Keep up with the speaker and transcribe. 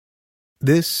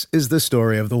This is the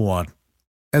story of the one.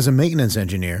 As a maintenance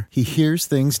engineer, he hears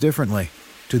things differently.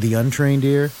 To the untrained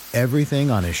ear,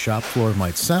 everything on his shop floor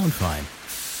might sound fine,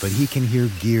 but he can hear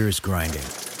gears grinding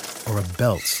or a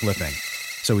belt slipping.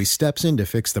 So he steps in to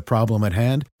fix the problem at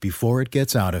hand before it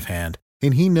gets out of hand.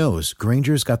 And he knows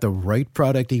Grainger's got the right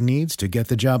product he needs to get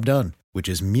the job done, which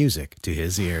is music to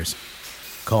his ears.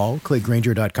 Call, click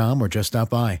Grainger.com, or just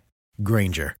stop by.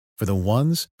 Grainger, for the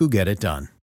ones who get it done.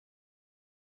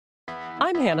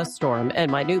 I'm Hannah Storm,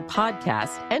 and my new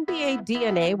podcast, NBA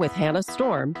DNA with Hannah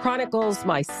Storm, chronicles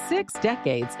my 6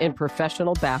 decades in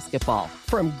professional basketball.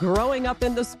 From growing up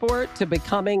in the sport to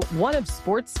becoming one of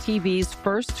sports TV's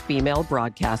first female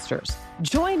broadcasters.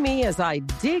 Join me as I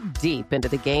dig deep into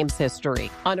the game's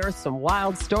history, unearth some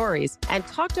wild stories, and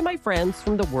talk to my friends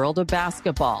from the world of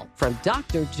basketball, from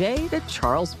Dr. J to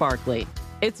Charles Barkley.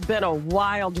 It's been a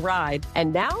wild ride,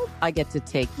 and now I get to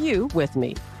take you with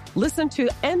me. Listen to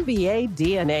NBA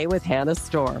DNA with Hannah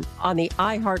Storm on the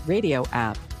iHeartRadio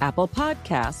app, Apple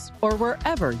Podcasts, or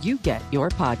wherever you get your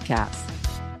podcasts.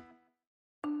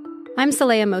 I'm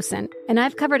Saleha Mohsen, and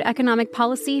I've covered economic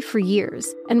policy for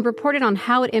years and reported on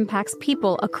how it impacts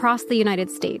people across the United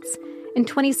States. In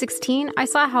 2016, I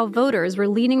saw how voters were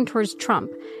leaning towards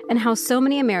Trump and how so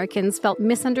many Americans felt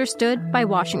misunderstood by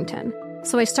Washington.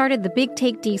 So I started The Big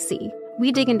Take DC.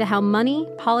 We dig into how money,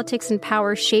 politics, and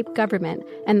power shape government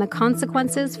and the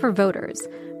consequences for voters.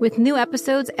 With new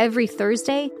episodes every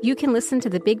Thursday, you can listen to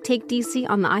The Big Take DC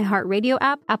on the iHeartRadio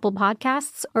app, Apple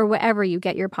Podcasts, or wherever you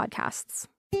get your podcasts.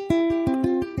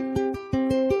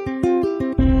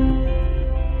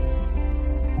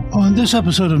 On this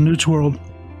episode of Newt's World,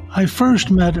 I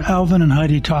first met Alvin and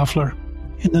Heidi Toffler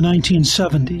in the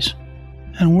 1970s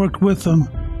and worked with them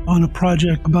on a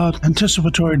project about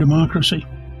anticipatory democracy.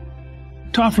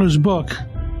 Toffler's book,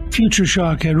 Future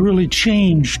Shock, had really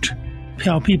changed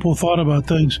how people thought about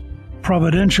things.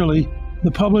 Providentially,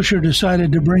 the publisher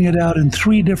decided to bring it out in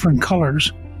 3 different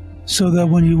colors so that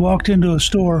when you walked into a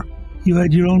store, you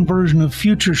had your own version of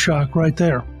Future Shock right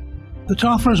there. The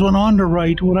Tofflers went on to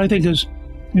write what I think is,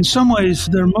 in some ways,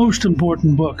 their most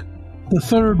important book, The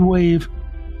Third Wave,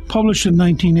 published in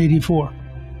 1984.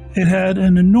 It had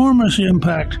an enormous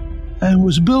impact and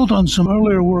was built on some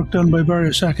earlier work done by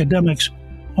various academics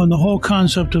on the whole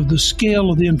concept of the scale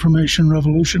of the information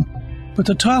revolution. But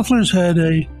the Tofflers had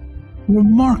a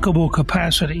remarkable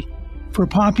capacity for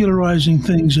popularizing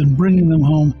things and bringing them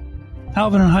home.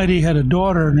 Alvin and Heidi had a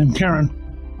daughter named Karen,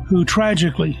 who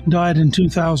tragically died in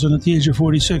 2000 at the age of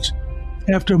 46,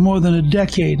 after more than a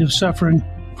decade of suffering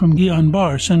from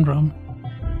Guillain-Barré syndrome.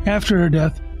 After her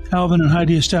death, Alvin and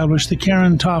Heidi established the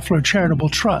Karen Toffler Charitable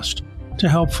Trust to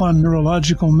help fund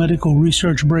neurological medical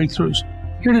research breakthroughs.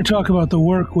 Here to talk about the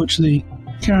work which the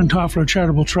Karen Toffler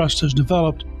Charitable Trust has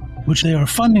developed, which they are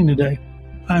funding today,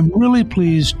 I'm really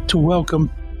pleased to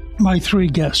welcome my 3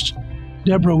 guests.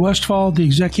 Deborah Westphal, the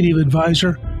Executive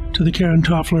Advisor to the Karen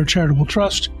Toffler Charitable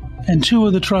Trust, and 2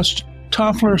 of the Trust's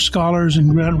Toffler Scholars and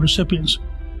Grant recipients.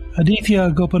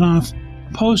 Aditya Gopinath,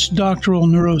 Postdoctoral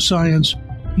Neuroscience,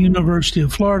 University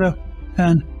of Florida,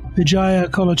 and Vijaya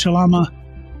Kolachalama,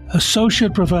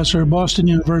 Associate Professor, Boston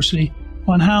University,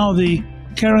 on how the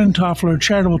Karen Toffler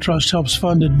Charitable Trust helps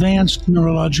fund advanced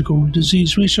neurological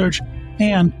disease research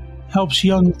and helps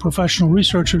young professional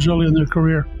researchers early in their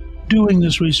career doing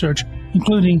this research,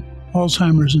 including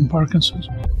Alzheimer's and Parkinson's.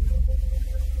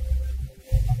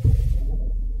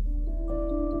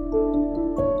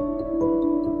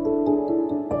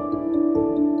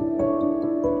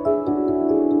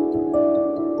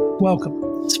 Welcome.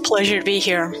 It's a pleasure to be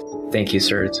here. Thank you,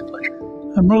 sir. It's a pleasure.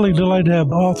 I'm really delighted to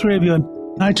have all 3 of you. And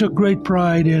I took great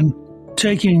pride in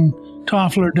taking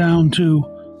Toffler down to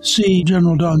see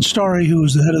General Don Starry, who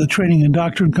was the head of the Training and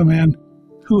Doctrine Command,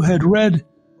 who had read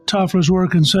Toffler's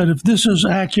work and said, if this is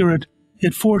accurate,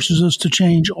 it forces us to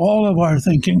change all of our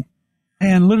thinking,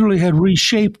 and literally had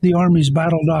reshaped the Army's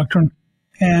battle doctrine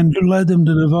and led them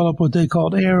to develop what they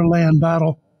called air-land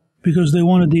battle, because they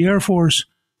wanted the Air Force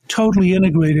totally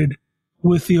integrated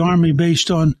with the Army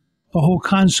based on the whole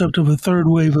concept of a third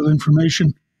wave of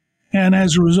information. And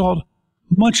as a result,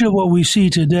 much of what we see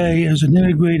today as an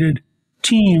integrated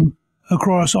team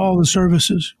across all the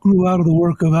services grew out of the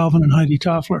work of Alvin and Heidi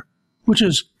Toffler, which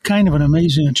is kind of an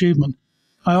amazing achievement.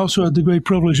 I also had the great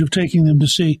privilege of taking them to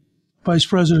see Vice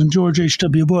President George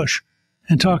H.W. Bush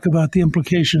and talk about the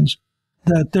implications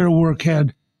that their work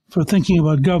had for thinking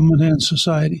about government and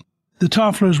society. The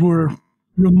Tofflers were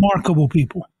remarkable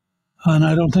people, and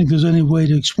I don't think there's any way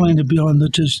to explain it beyond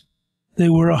that. Just they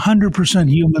were 100%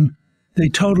 human. They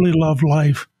totally loved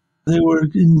life. They were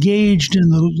engaged in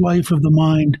the life of the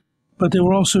mind, but they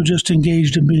were also just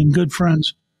engaged in being good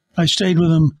friends. I stayed with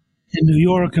them in New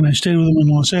York, and I stayed with them in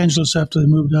Los Angeles after they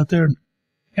moved out there. And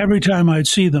every time I'd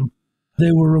see them,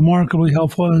 they were remarkably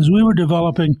helpful. As we were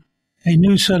developing a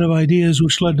new set of ideas,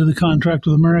 which led to the contract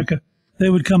with America, they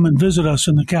would come and visit us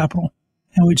in the Capitol,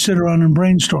 and we'd sit around and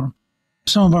brainstorm.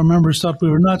 Some of our members thought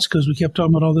we were nuts because we kept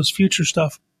talking about all this future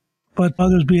stuff, but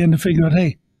others began to figure out,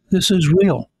 hey, this is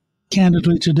real.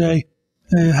 Candidly, today,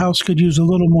 the House could use a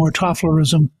little more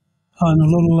Tofflerism and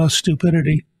a little less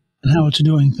stupidity in how it's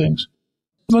doing things.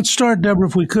 Let's start, Deborah,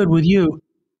 if we could, with you.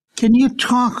 Can you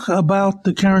talk about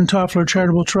the Karen Toffler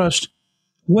Charitable Trust,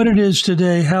 what it is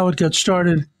today, how it got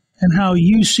started, and how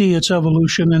you see its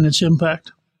evolution and its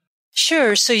impact?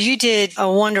 Sure. So you did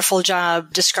a wonderful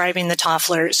job describing the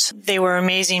Tofflers. They were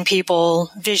amazing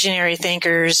people, visionary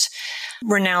thinkers,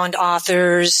 renowned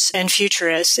authors, and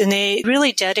futurists. And they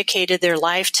really dedicated their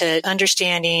life to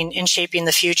understanding and shaping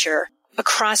the future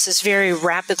across this very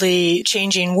rapidly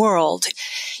changing world.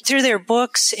 Through their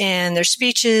books and their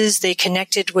speeches, they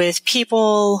connected with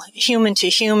people, human, to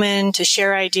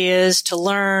share ideas, to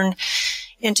learn,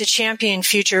 and to champion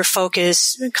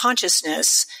future-focused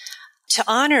consciousness. To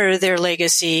honor their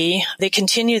legacy, they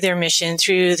continue their mission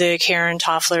through the Karen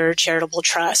Toffler Charitable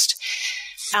Trust.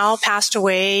 Al passed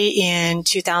away in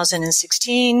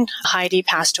 2016. Heidi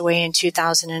passed away in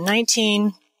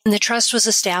 2019. And the trust was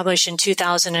established in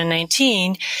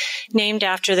 2019, named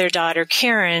after their daughter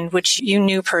Karen, which you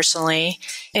knew personally,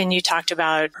 and you talked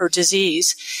about her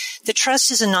disease. The trust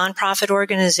is a nonprofit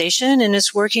organization and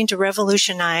is working to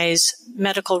revolutionize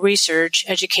medical research,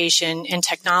 education, and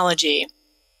technology.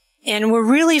 And we're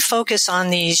really focused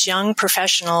on these young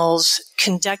professionals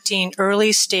conducting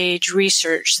early stage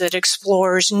research that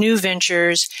explores new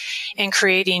ventures and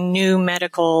creating new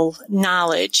medical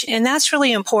knowledge. And that's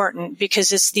really important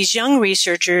because it's these young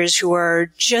researchers who are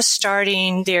just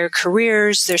starting their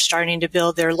careers. They're starting to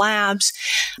build their labs.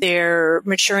 They're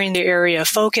maturing their area of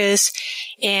focus.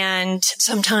 And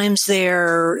sometimes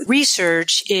their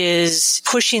research is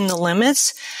pushing the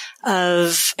limits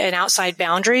of and outside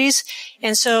boundaries.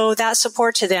 And so that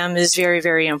support to them is very,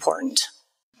 very important.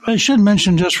 I should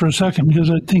mention just for a second,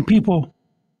 because I think people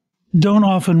don't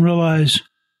often realize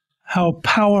how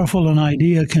powerful an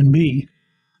idea can be,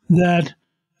 that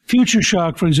Future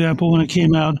Shock, for example, when it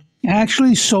came out,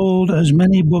 actually sold as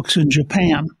many books in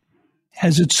Japan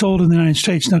as it sold in the United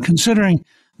States. Now, considering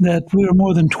that we are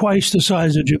more than twice the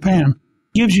size of Japan,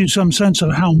 gives you some sense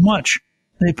of how much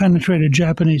they penetrated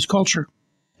Japanese culture.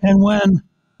 And when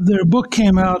their book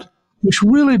came out, which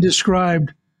really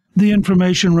described the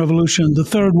information revolution, the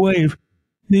third wave,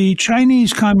 the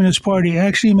Chinese Communist Party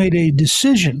actually made a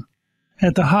decision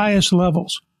at the highest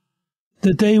levels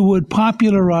that they would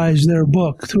popularize their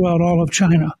book throughout all of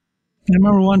China. And I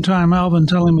remember one time Alvin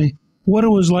telling me what it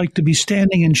was like to be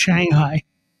standing in Shanghai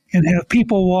and have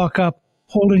people walk up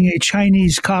holding a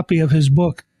Chinese copy of his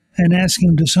book and asking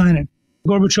him to sign it.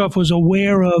 Gorbachev was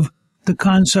aware of the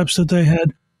concepts that they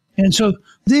had. And so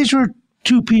these were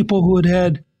two people who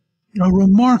had a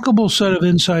remarkable set of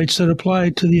insights that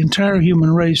applied to the entire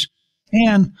human race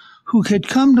and who had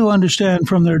come to understand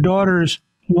from their daughter's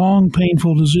long,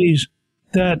 painful disease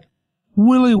that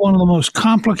really one of the most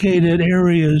complicated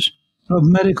areas of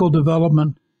medical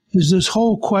development is this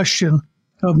whole question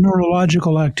of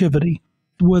neurological activity,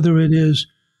 whether it is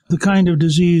the kind of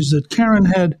disease that Karen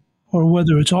had or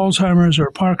whether it's Alzheimer's or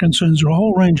Parkinson's or a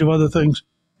whole range of other things.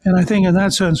 And I think in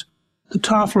that sense, the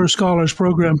Toffler Scholars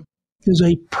Program is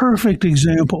a perfect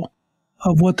example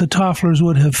of what the Tofflers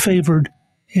would have favored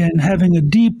in having a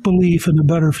deep belief in a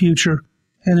better future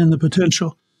and in the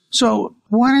potential. So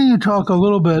why don't you talk a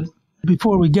little bit,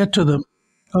 before we get to them,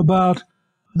 about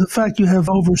the fact you have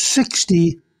over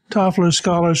 60 Toffler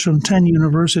Scholars from 10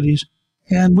 universities.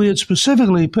 And we had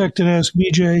specifically picked and asked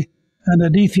BJ and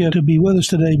Aditya to be with us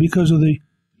today because of the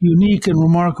unique and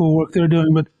remarkable work they're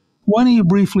doing. But why don't you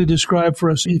briefly describe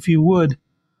for us, if you would,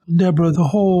 Deborah, the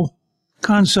whole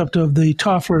concept of the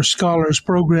Toffler Scholars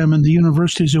Program and the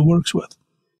universities it works with?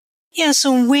 Yeah,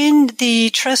 so when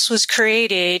the trust was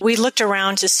created, we looked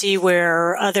around to see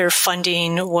where other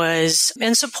funding was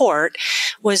and support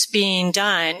was being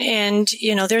done. And,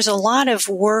 there's a lot of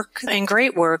work and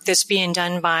great work that's being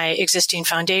done by existing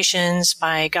foundations,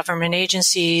 by government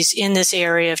agencies in this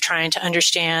area of trying to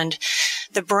understand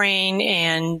the brain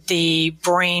and the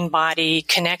brain-body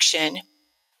connection.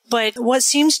 But what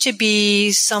seems to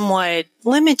be somewhat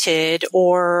limited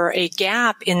or a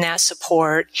gap in that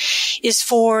support is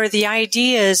for the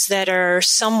ideas that are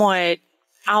somewhat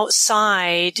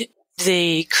outside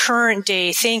the current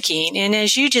day thinking. And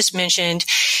as you just mentioned,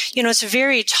 it's a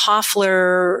very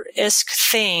Toffler-esque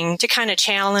thing to kind of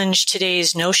challenge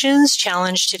today's notions,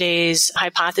 challenge today's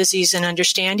hypotheses and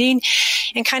understanding,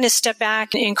 and kind of step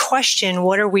back and question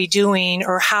what are we doing,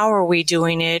 or how are we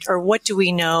doing it, or what do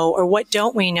we know, or what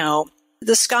don't we know.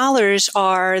 The scholars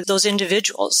are those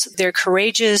individuals. They're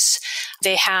courageous.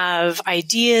 They have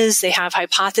ideas. They have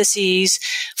hypotheses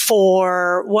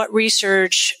for what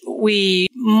research we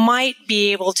might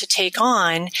be able to take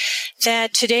on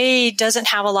that today doesn't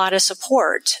have a lot of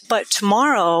support. But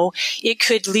tomorrow, it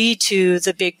could lead to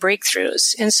the big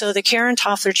breakthroughs. And so the Karen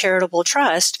Toffler Charitable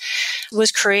Trust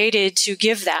was created to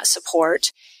give that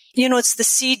support. It's the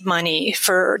seed money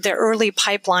for the early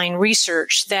pipeline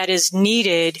research that is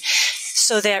needed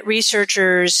so that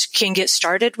researchers can get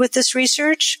started with this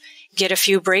research, get a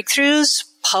few breakthroughs,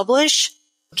 publish,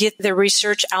 get the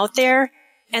research out there,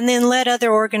 and then let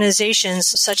other organizations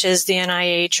such as the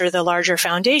NIH or the larger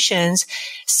foundations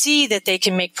see that they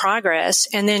can make progress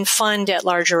and then fund at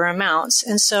larger amounts.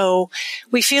 And so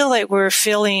we feel like we're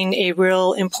filling a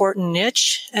real important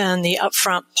niche in the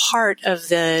upfront part of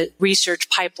the research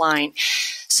pipeline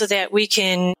so that we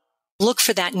can look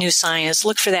for that new science,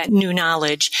 look for that new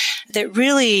knowledge that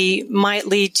really might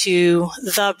lead to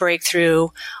the breakthrough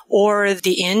or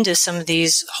the end of some of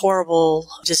these horrible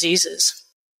diseases.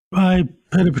 I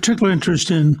had a particular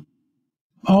interest in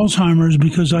Alzheimer's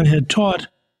because I had taught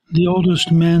the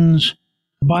oldest men's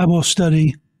Bible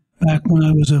study back when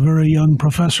I was a very young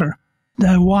professor.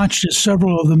 I watched as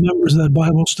several of the members of that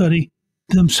Bible study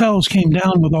themselves came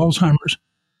down with Alzheimer's.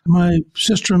 My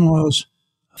sister-in-law's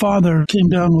father came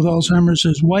down with Alzheimer's.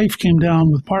 His wife came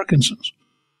down with Parkinson's.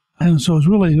 And so it was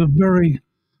really a very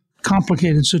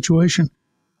complicated situation.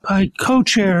 I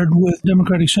co-chaired with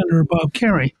Democratic Senator Bob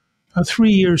Kerrey a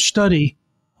 3-year study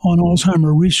on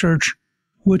Alzheimer research,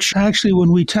 which actually,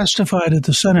 when we testified at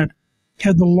the Senate,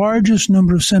 had the largest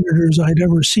number of senators I'd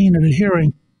ever seen at a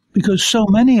hearing because so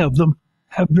many of them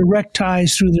have direct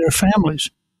ties through their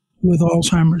families with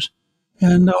Alzheimer's.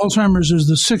 And Alzheimer's is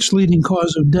the 6th leading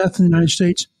cause of death in the United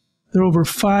States. There are over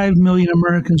 5 million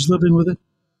Americans living with it.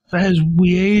 As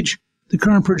we age, the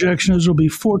current projection is there will be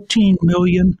 14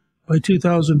 million by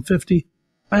 2050.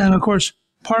 And of course,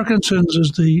 Parkinson's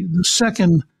is the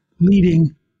second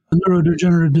leading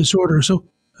neurodegenerative disorder. So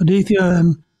Aditya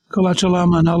and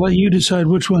Kalachalaman, I'll let you decide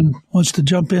which one wants to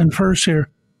jump in first here.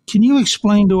 Can you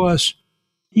explain to us,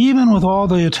 even with all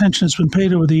the attention that's been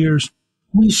paid over the years,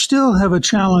 we still have a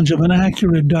challenge of an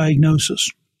accurate diagnosis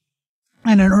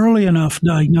and an early enough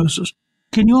diagnosis.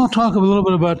 Can you all talk a little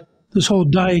bit about this whole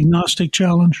diagnostic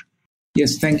challenge?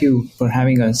 Yes, thank you for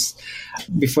having us.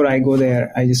 Before I go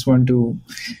there, I just want to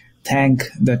thank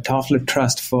the Toffler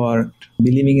Trust for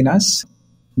believing in us,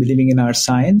 believing in our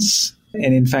science.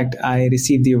 And in fact, I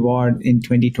received the award in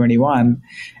 2021.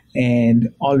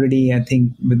 And already, I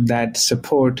think with that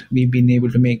support, we've been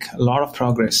able to make a lot of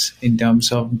progress in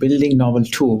terms of building novel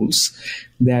tools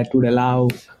that would allow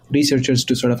researchers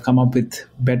to sort of come up with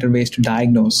better ways to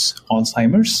diagnose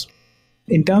Alzheimer's.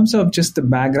 In terms of just the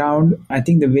background, I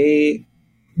think the way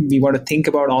we want to think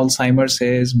about Alzheimer's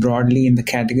is broadly in the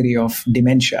category of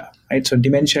dementia, right? So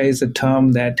dementia is a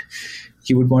term that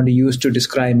you would want to use to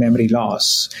describe memory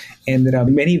loss. And there are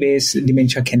many ways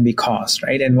dementia can be caused,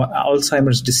 right? And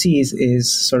Alzheimer's disease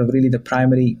is sort of really the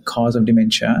primary cause of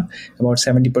dementia. About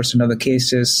 70% of the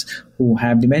cases who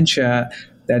have dementia,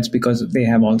 that's because they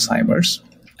have Alzheimer's.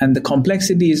 And the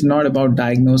complexity is not about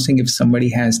diagnosing if somebody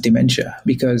has dementia,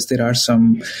 because there are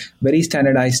some very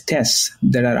standardized tests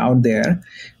that are out there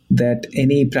that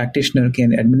any practitioner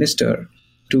can administer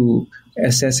to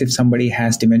assess if somebody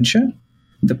has dementia.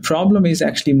 The problem is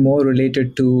actually more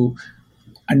related to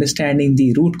understanding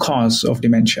the root cause of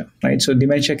dementia, right? So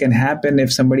dementia can happen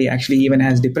if somebody actually even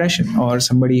has depression, or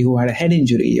somebody who had a head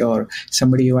injury, or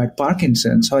somebody who had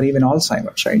Parkinson's, or even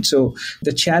Alzheimer's, right? So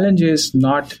the challenge is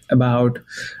not about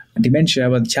dementia,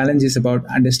 but the challenge is about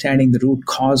understanding the root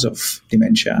cause of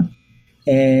dementia.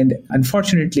 And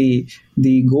unfortunately,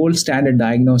 the gold standard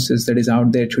diagnosis that is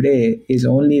out there today is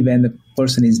only when the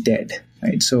person is dead,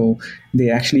 right? So they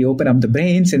actually open up the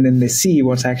brains and then they see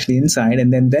what's actually inside,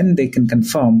 and then they can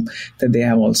confirm that they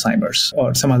have Alzheimer's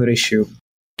or some other issue.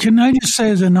 Can I just say,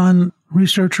 as a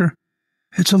non-researcher,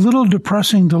 it's a little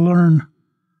depressing to learn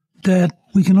that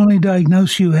we can only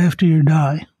diagnose you after you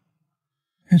die.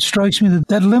 It strikes me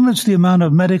that limits the amount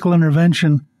of medical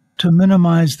intervention to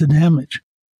minimize the damage.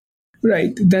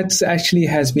 Right. That's actually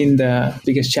has been the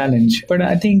biggest challenge. But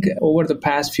I think over the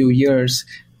past few years,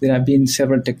 there have been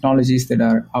several technologies that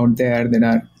are out there that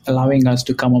are allowing us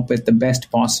to come up with the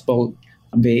best possible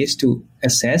ways to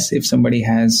assess if somebody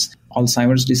has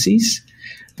Alzheimer's disease.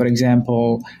 For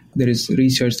example, there is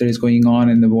research that is going on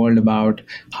in the world about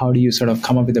how do you sort of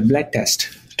come up with a blood test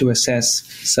to assess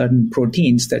certain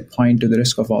proteins that point to the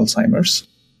risk of Alzheimer's.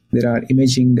 There are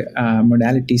imaging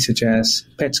modalities such as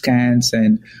PET scans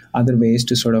and other ways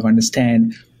to sort of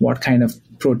understand what kind of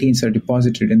proteins are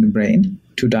deposited in the brain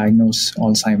to diagnose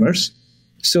Alzheimer's.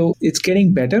 So it's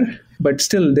getting better, but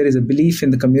still there is a belief in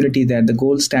the community that the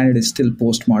gold standard is still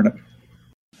postmortem.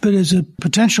 But as a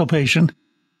potential patient,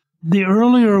 the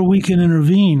earlier we can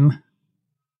intervene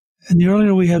and the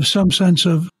earlier we have some sense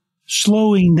of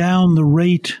slowing down the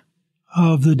rate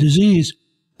of the disease,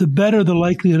 the better the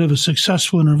likelihood of a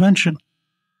successful intervention.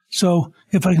 So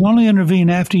if I can only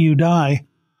intervene after you die,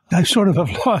 I sort of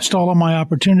have lost all of my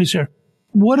opportunities here.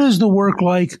 What is the work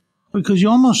like? Because you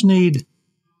almost need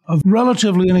a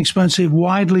relatively inexpensive,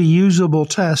 widely usable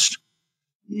test,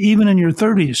 even in your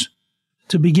 30s,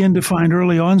 to begin to find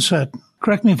early onset.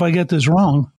 Correct me if I get this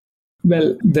wrong.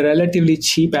 Well, the relatively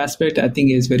cheap aspect, I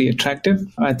think, is very attractive.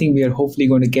 I think we are hopefully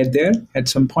going to get there at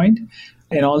some point.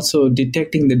 And also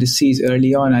detecting the disease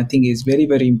early on, I think, is very,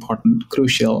 very important,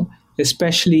 crucial,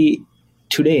 especially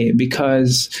today,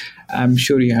 because I'm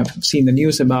sure you have seen the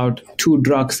news about 2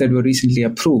 drugs that were recently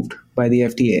approved by the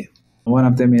FDA. One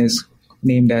of them is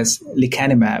named as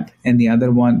lecanemab and the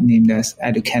other one named as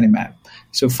aducanumab.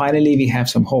 So finally, we have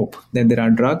some hope that there are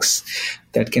drugs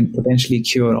that can potentially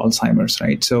cure Alzheimer's,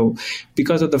 right? So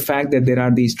because of the fact that there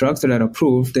are these drugs that are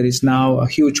approved, there is now a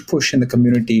huge push in the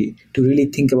community to really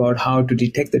think about how to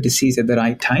detect the disease at the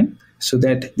right time so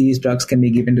that these drugs can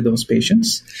be given to those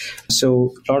patients.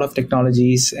 So a lot of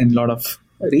technologies and a lot of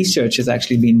research has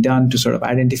actually been done to sort of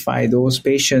identify those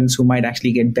patients who might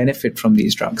actually get benefit from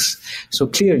these drugs. So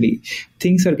clearly,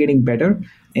 things are getting better.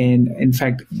 And in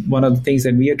fact, one of the things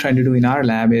that we are trying to do in our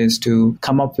lab is to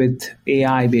come up with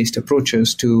AI-based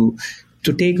approaches to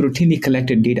take routinely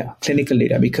collected data, clinical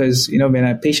data, because, when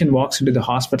a patient walks into the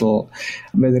hospital,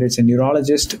 whether it's a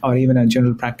neurologist or even a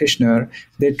general practitioner,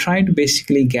 they're trying to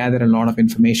basically gather a lot of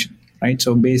information. Right.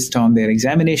 So based on their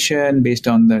examination, based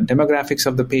on the demographics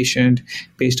of the patient,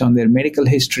 based on their medical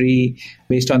history,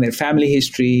 based on their family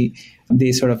history,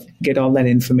 they sort of get all that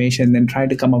information and then try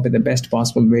to come up with the best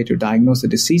possible way to diagnose the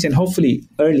disease, and hopefully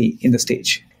early in the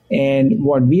stage. And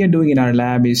what we are doing in our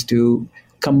lab is to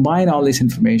combine all this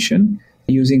information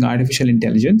using artificial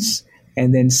intelligence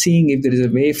and then seeing if there is a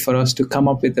way for us to come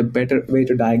up with a better way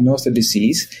to diagnose the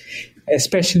disease,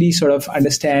 especially sort of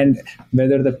understand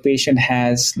whether the patient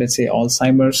has, let's say,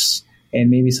 Alzheimer's and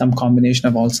maybe some combination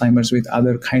of Alzheimer's with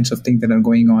other kinds of things that are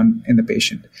going on in the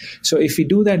patient. So if we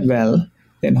do that well,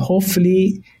 then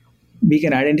hopefully we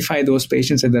can identify those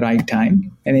patients at the right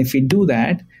time. And if we do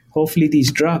that, hopefully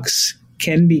these drugs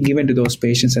can be given to those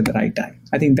patients at the right time.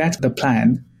 I think that's the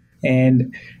plan.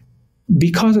 And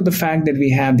because of the fact that we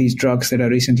have these drugs that are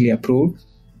recently approved,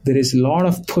 there is a lot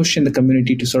of push in the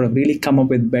community to sort of really come up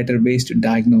with better ways to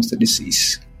diagnose the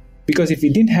disease. Because if we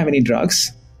didn't have any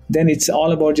drugs, then it's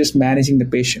all about just managing the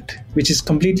patient, which is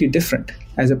completely different,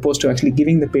 as opposed to actually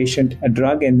giving the patient a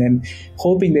drug and then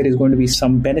hoping there is going to be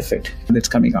some benefit that's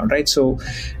coming out, right? So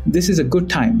this is a good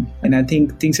time, and I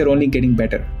think things are only getting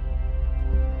better.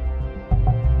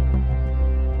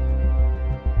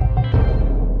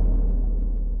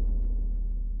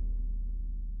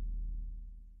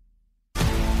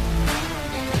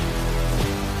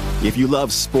 If you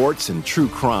love sports and true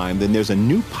crime, then there's a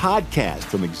new podcast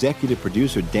from executive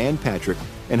producer Dan Patrick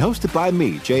and hosted by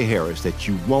me, Jay Harris, that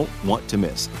you won't want to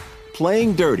miss.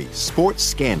 Playing Dirty: Sports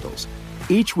Scandals.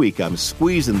 Each week, I'm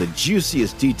squeezing the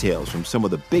juiciest details from some of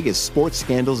the biggest sports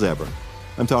scandals ever.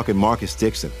 I'm talking Marcus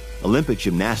Dixon, Olympic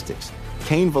gymnastics,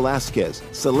 Cain Velasquez,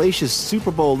 salacious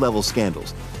Super Bowl-level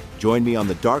scandals. Join me on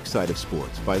the dark side of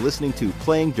sports by listening to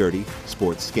Playing Dirty: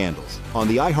 Sports Scandals on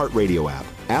the iHeartRadio app,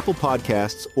 Apple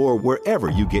Podcasts, or wherever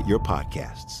you get your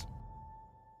podcasts.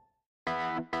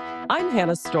 I'm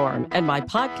Hannah Storm, and my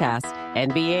podcast,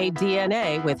 NBA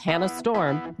DNA with Hannah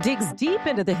Storm, digs deep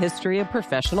into the history of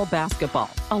professional basketball,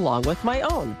 along with my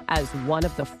own, as one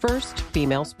of the first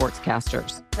female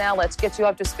sportscasters. Now let's get you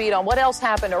up to speed on what else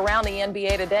happened around the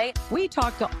NBA today. We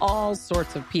talk to all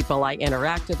sorts of people I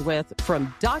interacted with,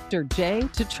 from Dr. J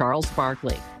to Charles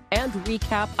Barkley, and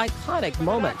recap iconic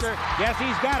moments. Yes,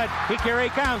 he's got it. Here he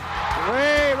comes.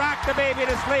 Way rock the baby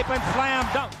to sleep and slam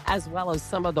dunk. As well as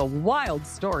some of the wild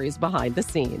stories behind the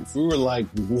scenes. We were like,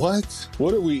 what?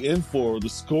 What are we in for? The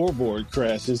scoreboard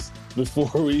crashes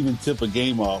before we even tip a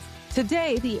game off.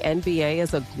 Today, the NBA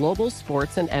is a global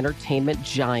sports and entertainment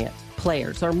giant.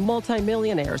 Players are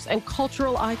multimillionaires and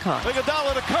cultural icons.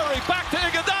 Iguodala to Curry, back to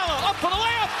Iguodala, up for the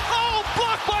layup. Oh,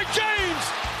 blocked by James.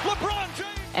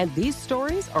 And these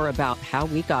stories are about how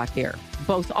we got here,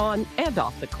 both on and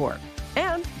off the court.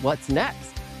 And what's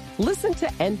next? Listen to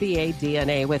NBA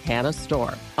DNA with Hannah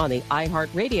Storm on the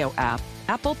iHeartRadio app,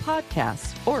 Apple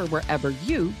Podcasts, or wherever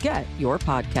you get your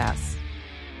podcasts.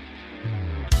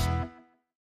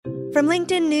 From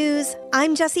LinkedIn News,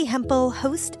 I'm Jessie Hempel,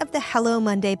 host of the Hello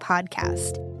Monday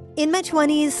podcast. In my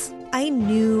 20s, I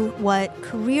knew what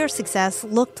career success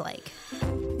looked like.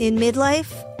 In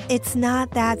midlife, it's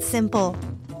not that simple.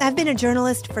 I've been a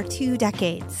journalist for 2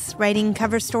 decades, writing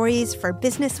cover stories for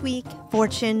Business Week,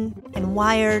 Fortune, and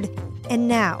Wired. And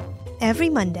now, every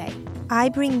Monday, I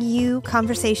bring you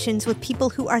conversations with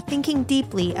people who are thinking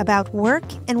deeply about work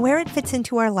and where it fits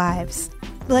into our lives.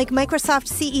 Like Microsoft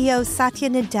CEO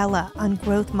Satya Nadella on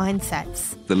growth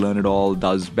mindsets. The learn-it-all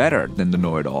does better than the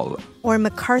know-it-all. Or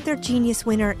MacArthur Genius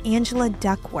winner Angela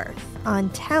Duckworth on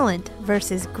talent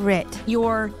versus grit.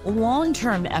 Your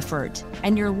long-term effort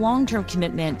and your long-term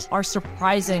commitment are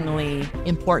surprisingly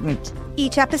important.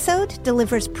 Each episode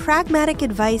delivers pragmatic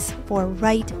advice for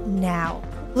right now.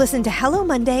 Listen to Hello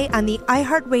Monday on the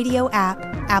iHeartRadio app,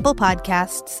 Apple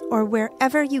Podcasts, or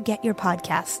wherever you get your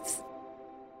podcasts.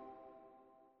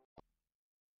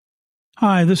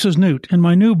 Hi, this is Newt. In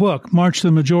my new book, March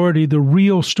the Majority, The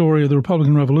Real Story of the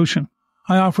Republican Revolution,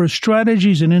 I offer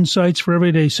strategies and insights for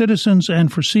everyday citizens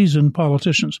and for seasoned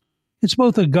politicians. It's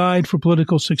both a guide for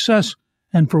political success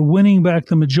and for winning back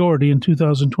the majority in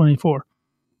 2024.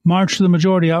 March the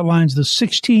Majority outlines the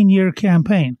 16-year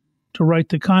campaign to write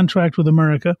the contract with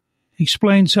America,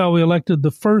 explains how we elected the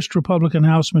first Republican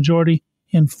House majority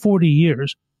in 40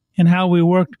 years, and how we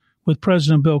worked with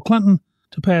President Bill Clinton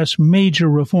to pass major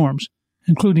reforms,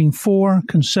 including 4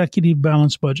 consecutive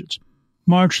balanced budgets.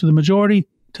 March to the Majority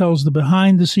tells the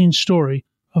behind-the-scenes story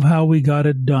of how we got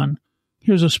it done.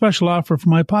 Here's a special offer for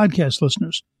my podcast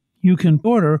listeners. You can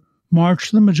order March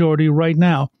to the Majority right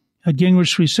now at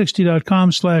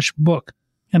gingrich360.com/book,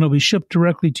 and it'll be shipped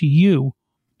directly to you.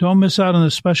 Don't miss out on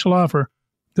this special offer.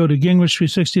 Go to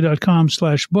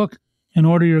gingrich360.com/book and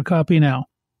order your copy now.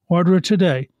 Order it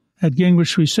today at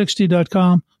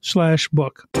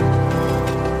gingrich360.com/book.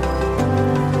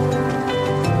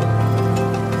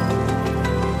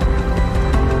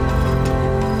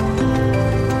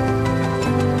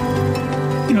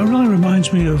 It really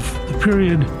reminds me of the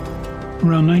period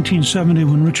around 1970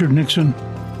 when Richard Nixon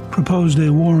proposed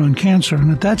a war on cancer.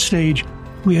 And at that stage,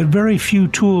 we had very few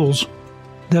tools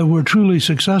that were truly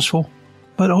successful.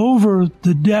 But over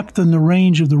the depth and the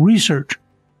range of the research,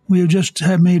 we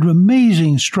have made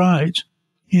amazing strides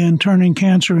in turning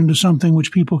cancer into something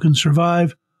which people can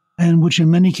survive, and which in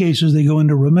many cases they go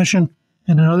into remission,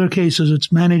 and in other cases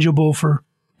it's manageable for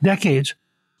decades.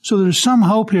 So there's some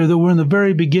hope here that we're in the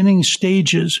very beginning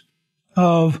stages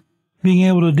of being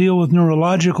able to deal with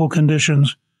neurological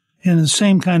conditions in the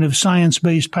same kind of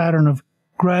science-based pattern of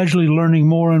gradually learning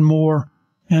more and more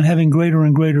and having greater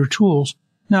and greater tools.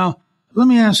 Now, let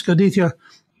me ask Aditya,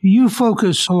 you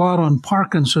focus a lot on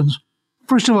Parkinson's.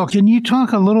 First of all, can you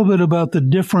talk a little bit about the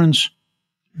difference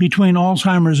between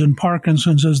Alzheimer's and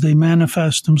Parkinson's as they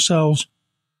manifest themselves,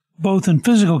 both in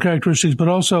physical characteristics, but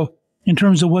also in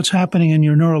terms of what's happening in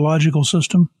your neurological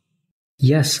system?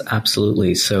 Yes,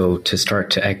 absolutely. So to start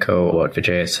to echo what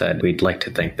Vijaya said, we'd like to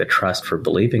thank the Trust for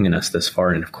believing in us this far.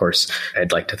 And of course,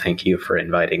 I'd like to thank you for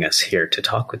inviting us here to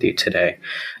talk with you today.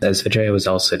 As Vijaya was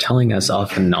also telling us,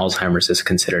 often Alzheimer's is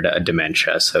considered a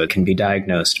dementia, so it can be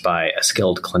diagnosed by a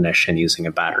skilled clinician using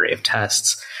a battery of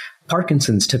tests.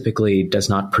 Parkinson's typically does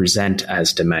not present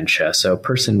as dementia, so a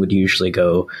person would usually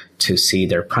go to see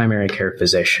their primary care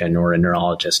physician or a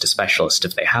neurologist, a specialist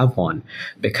if they have one,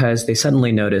 because they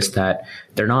suddenly notice that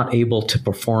they're not able to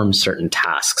perform certain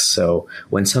tasks. So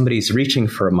when somebody's reaching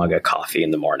for a mug of coffee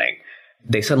in the morning,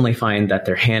 they suddenly find that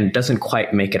their hand doesn't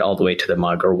quite make it all the way to the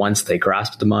mug, or once they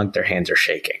grasp the mug, their hands are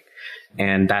shaking.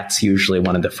 And that's usually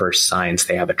one of the first signs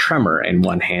they have a tremor in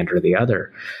one hand or the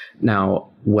other. Now,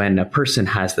 when a person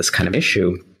has this kind of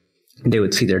issue, they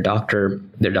would see their doctor.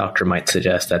 Their doctor might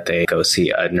suggest that they go see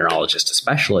a neurologist, a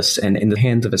specialist. And in the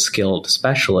hands of a skilled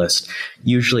specialist,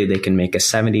 usually they can make a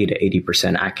 70 to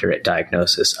 80% accurate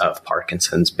diagnosis of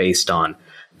Parkinson's based on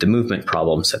the movement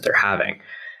problems that they're having.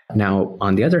 Now,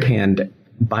 on the other hand,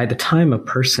 by the time a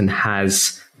person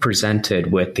has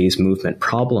presented with these movement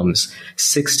problems,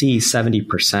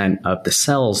 60-70% of the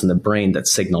cells in the brain that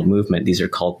signal movement, these are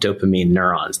called dopamine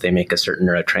neurons. They make a certain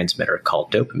neurotransmitter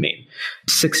called dopamine.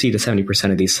 60 to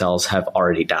 70% of these cells have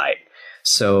already died.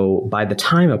 So by the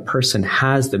time a person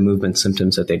has the movement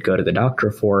symptoms that they'd go to the doctor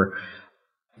for,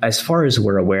 As far as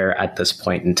we're aware at this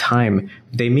point in time,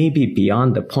 they may be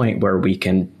beyond the point where we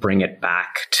can bring it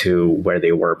back to where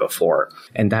they were before.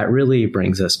 And that really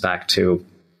brings us back to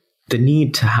the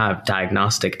need to have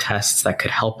diagnostic tests that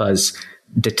could help us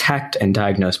detect and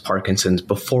diagnose Parkinson's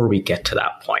before we get to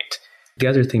that point. The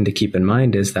other thing to keep in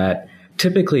mind is that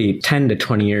typically 10 to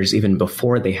 20 years even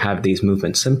before they have these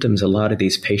movement symptoms, a lot of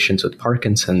these patients with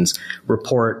Parkinson's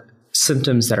report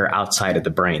symptoms that are outside of the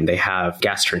brain. They have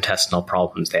gastrointestinal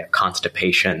problems, they have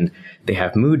constipation, they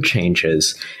have mood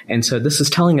changes. And so this is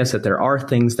telling us that there are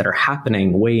things that are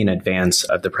happening way in advance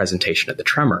of the presentation of the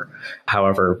tremor.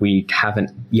 However, we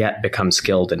haven't yet become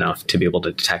skilled enough to be able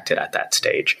to detect it at that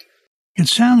stage. It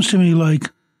sounds to me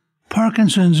like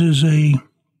Parkinson's is a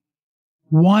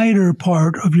wider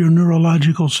part of your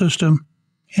neurological system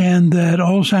and that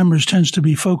Alzheimer's tends to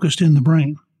be focused in the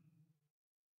brain.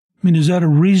 I mean, is that a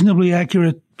reasonably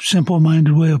accurate,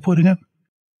 simple-minded way of putting it?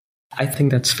 I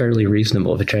think that's fairly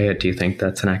reasonable. Vijaya, do you think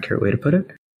that's an accurate way to put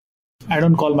it? I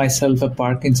don't call myself a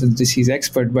Parkinson's disease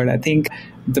expert, but I think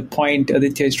the point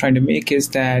Aditya is trying to make is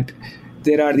that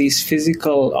there are these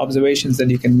physical observations that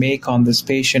you can make on this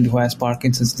patient who has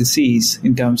Parkinson's disease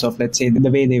in terms of, let's say, the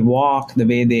way they walk, the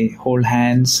way they hold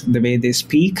hands, the way they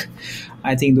speak.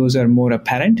 I think those are more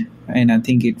apparent. And I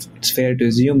think it's fair to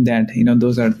assume that,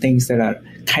 those are things that are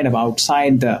kind of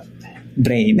outside the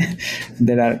brain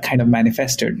that are kind of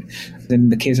manifested. In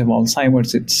the case of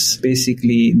Alzheimer's, it's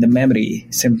basically the memory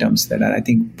symptoms that are, I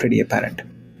think, pretty apparent.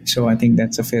 So I think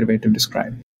that's a fair way to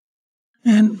describe.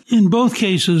 And in both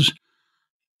cases,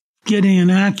 getting an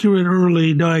accurate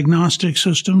early diagnostic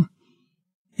system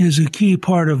is a key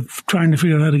part of trying to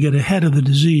figure out how to get ahead of the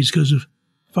disease. Because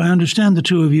if I understand the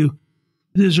two of you,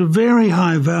 there's a very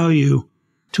high value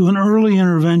to an early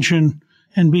intervention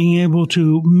and being able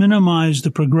to minimize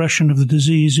the progression of the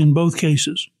disease in both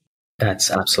cases. That's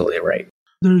absolutely right.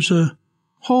 There's a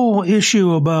whole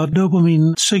issue about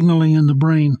dopamine signaling in the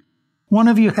brain. One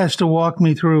of you has to walk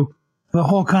me through the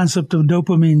whole concept of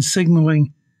dopamine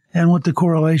signaling and what the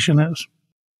correlation is.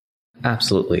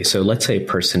 Absolutely. So let's say a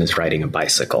person is riding a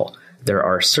bicycle. There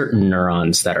are certain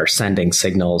neurons that are sending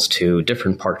signals to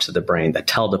different parts of the brain that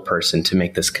tell the person to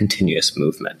make this continuous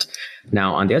movement.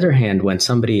 Now, on the other hand, when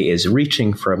somebody is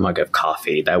reaching for a mug of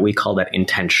coffee, that we call that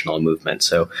intentional movement.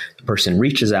 So the person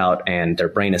reaches out and their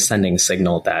brain is sending a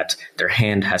signal that their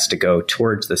hand has to go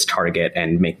towards this target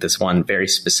and make this one very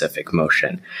specific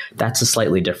motion. That's a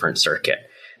slightly different circuit.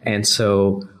 And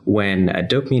so when a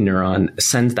dopamine neuron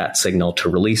sends that signal to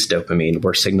release dopamine,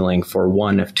 we're signaling for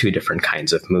one of two different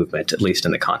kinds of movement, at least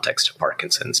in the context of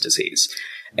Parkinson's disease.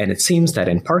 And it seems that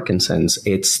in Parkinson's,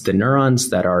 it's the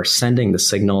neurons that are sending the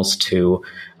signals to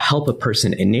help a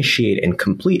person initiate and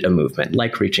complete a movement,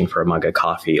 like reaching for a mug of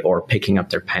coffee or picking up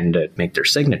their pen to make their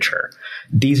signature.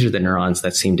 These are the neurons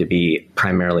that seem to be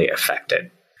primarily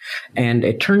affected. And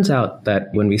it turns out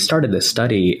that when we started this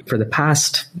study, for the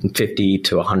past 50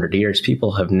 to 100 years,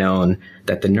 people have known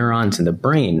that the neurons in the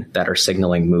brain that are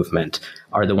signaling movement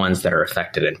are the ones that are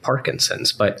affected in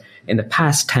Parkinson's. But in the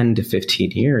past 10 to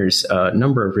 15 years, a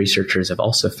number of researchers have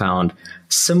also found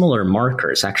similar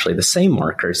markers, actually the same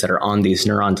markers that are on these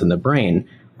neurons in the brain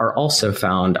are also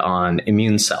found on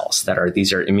immune cells.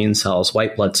 These are immune cells,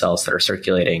 white blood cells that are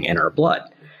circulating in our blood.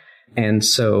 And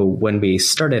so when we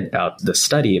started out the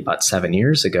study about 7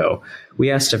 years ago,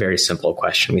 we asked a very simple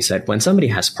question. We said, when somebody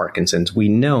has Parkinson's, we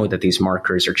know that these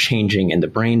markers are changing in the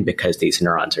brain because these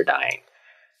neurons are dying.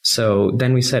 So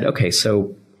then we said, okay,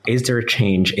 so is there a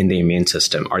change in the immune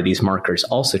system? Are these markers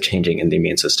also changing in the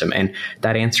immune system? And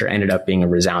that answer ended up being a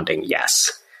resounding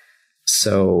yes.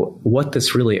 So what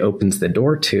this really opens the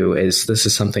door to is, this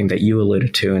is something that you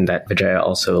alluded to and that Vijaya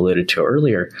also alluded to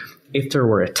earlier. If there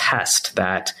were a test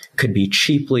that could be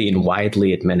cheaply and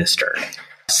widely administered,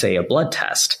 say a blood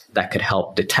test that could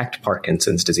help detect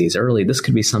Parkinson's disease early, this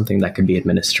could be something that could be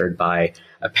administered by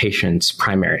a patient's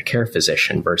primary care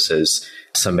physician versus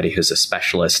somebody who's a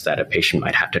specialist that a patient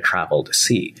might have to travel to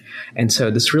see. And so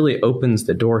this really opens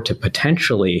the door to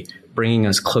potentially bringing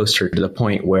us closer to the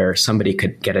point where somebody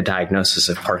could get a diagnosis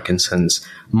of Parkinson's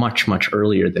much, much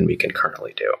earlier than we can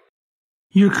currently do.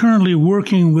 You're currently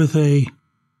working with a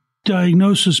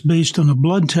diagnosis based on a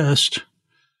blood test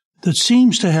that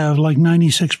seems to have like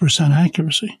 96%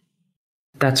 accuracy.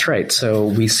 That's right. So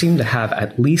we seem to have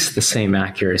at least the same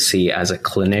accuracy as a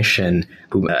clinician,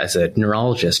 as a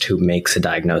neurologist who makes a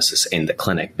diagnosis in the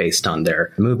clinic based on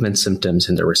their movement symptoms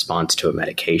and their response to a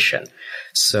medication.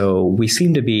 So we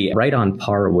seem to be right on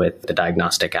par with the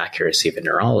diagnostic accuracy of a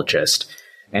neurologist.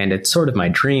 And it's sort of my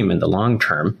dream in the long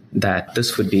term that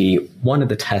this would be one of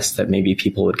the tests that maybe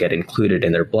people would get included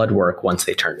in their blood work once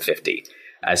they turn 50.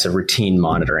 as a routine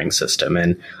monitoring system.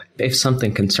 And if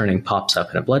something concerning pops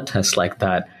up in a blood test like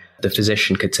that, the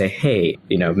physician could say, hey,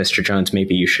 Mr. Jones,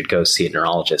 maybe you should go see a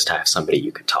neurologist to have somebody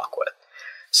you could talk with.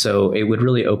 So it would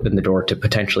really open the door to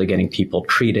potentially getting people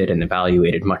treated and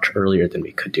evaluated much earlier than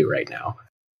we could do right now.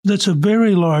 That's a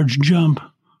very large jump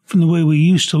from the way we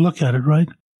used to look at it, right?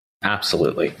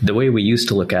 Absolutely. The way we used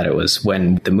to look at it was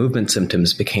when the movement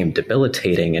symptoms became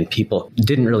debilitating and people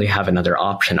didn't really have another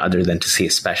option other than to see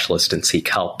a specialist and seek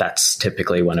help. That's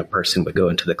typically when a person would go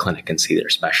into the clinic and see their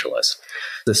specialist.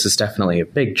 This is definitely a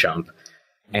big jump.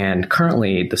 And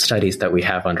currently, the studies that we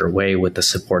have underway with the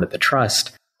support of the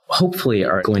trust hopefully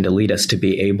are going to lead us to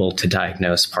be able to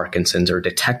diagnose Parkinson's or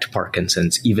detect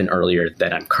Parkinson's even earlier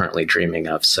than I'm currently dreaming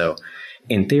of. So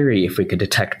in theory, if we could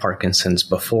detect Parkinson's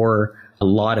before a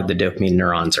lot of the dopamine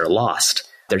neurons are lost,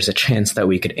 there's a chance that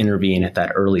we could intervene at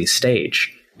that early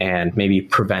stage and maybe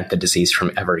prevent the disease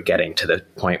from ever getting to the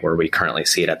point where we currently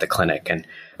see it at the clinic. And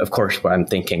of course, I'm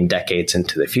thinking decades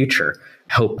into the future.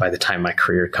 I hope by the time my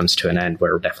career comes to an end,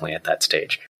 we're definitely at that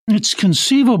stage. It's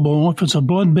conceivable, if it's a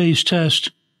blood-based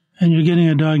test and you're getting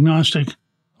a diagnostic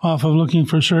off of looking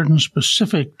for certain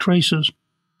specific traces,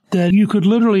 that you could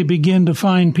literally begin to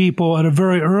find people at a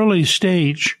very early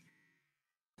stage.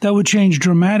 That would change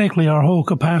dramatically our whole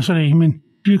capacity. I mean,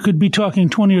 you could be talking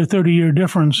 20 or 30-year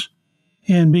difference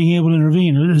in being able to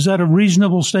intervene. Is that a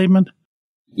reasonable statement?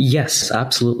 Yes,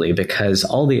 absolutely, because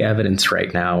all the evidence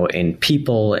right now in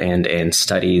people and in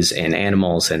studies in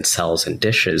animals and cells and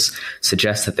dishes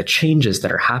suggests that the changes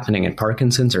that are happening in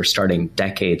Parkinson's are starting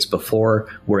decades before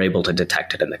we're able to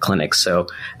detect it in the clinic. So,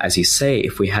 as you say,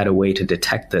 if we had a way to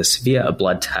detect this via a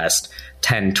blood test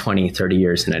 10, 20, 30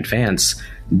 years in advance,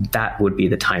 that would be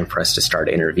the time for us to start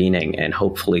intervening and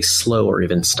hopefully slow or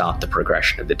even stop the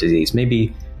progression of the disease.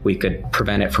 Maybe we could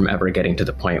prevent it from ever getting to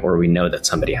the point where we know that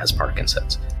somebody has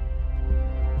Parkinson's.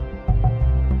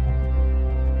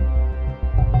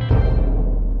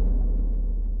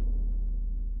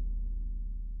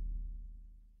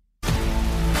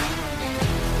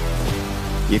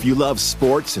 If you love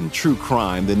sports and true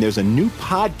crime, then there's a new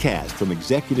podcast from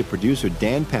executive producer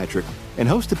Dan Patrick and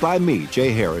hosted by me,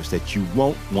 Jay Harris, that you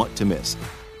won't want to miss.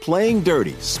 Playing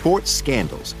Dirty: Sports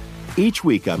Scandals. Each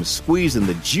week, I'm squeezing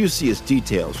the juiciest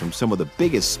details from some of the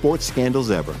biggest sports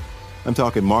scandals ever. I'm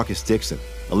talking Marcus Dixon,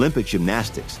 Olympic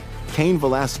gymnastics, Cain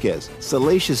Velasquez,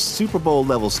 salacious Super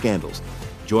Bowl-level scandals.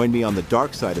 Join me on the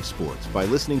dark side of sports by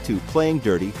listening to Playing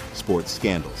Dirty: Sports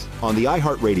Scandals on the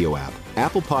iHeartRadio app,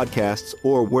 Apple Podcasts,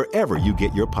 or wherever you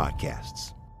get your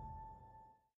podcasts.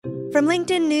 From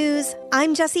LinkedIn News,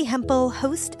 I'm Jessie Hempel,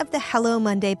 host of the Hello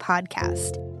Monday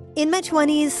podcast. In my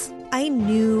 20s, I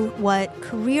knew what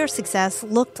career success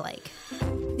looked like.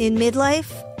 In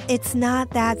midlife, it's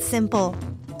not that simple.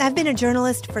 I've been a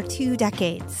journalist for 2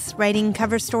 decades, writing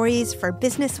cover stories for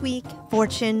Business Week,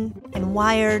 Fortune, and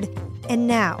Wired. And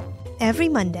now, every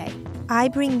Monday, I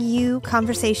bring you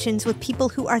conversations with people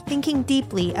who are thinking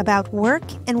deeply about work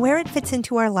and where it fits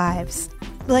into our lives.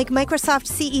 Like Microsoft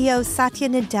CEO Satya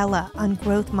Nadella on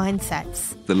growth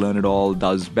mindsets. The learn-it-all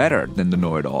does better than the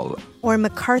know-it-all. Or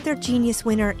MacArthur Genius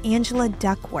winner Angela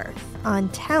Duckworth on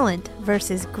talent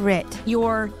versus grit.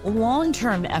 Your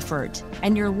long-term effort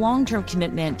and your long-term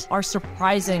commitment are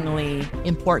surprisingly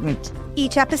important.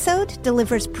 Each episode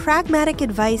delivers pragmatic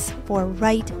advice for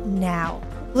right now.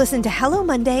 Listen to Hello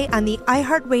Monday on the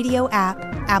iHeartRadio app,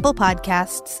 Apple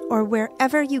Podcasts, or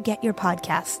wherever you get your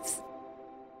podcasts.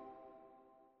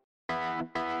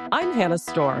 I'm Hannah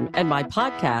Storm, and my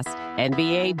podcast,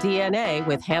 NBA DNA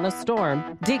with Hannah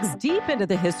Storm, digs deep into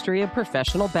the history of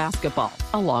professional basketball,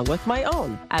 along with my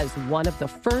own, as one of the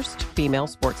first female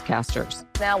sportscasters.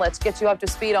 Now let's get you up to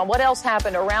speed on what else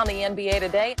happened around the NBA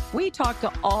today. We talk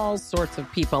to all sorts of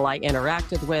people I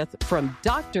interacted with, from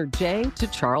Dr. J to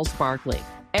Charles Barkley,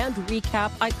 and recap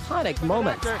iconic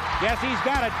moments. Yes, he's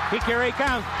got it. Here he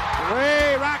comes.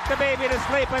 Way rock the baby to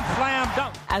sleep and slam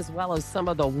dunk. As well as some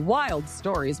of the wild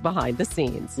stories behind the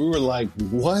scenes. We were like,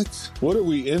 what? What are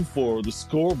we in for? The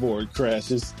scoreboard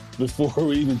crashes before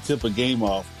we even tip a game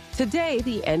off. Today,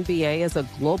 the NBA is a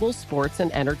global sports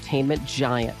and entertainment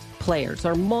giant. Players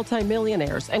are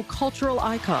multimillionaires and cultural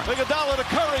icons. Iguodala to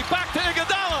Curry, back to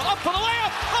Iguodala, up for the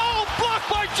layup. Oh, blocked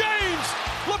by James.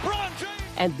 LeBron James.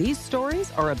 And these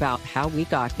stories are about how we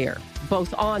got here,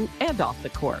 both on and off the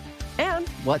court. And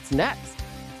what's next?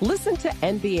 Listen to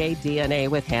NBA DNA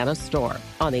with Hannah Storm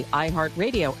on the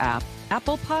iHeartRadio app,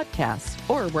 Apple Podcasts,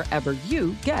 or wherever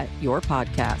you get your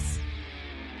podcasts.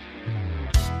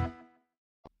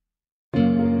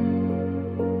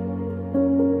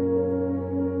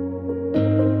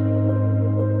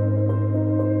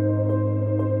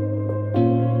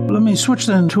 Let me switch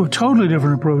then to a totally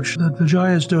different approach that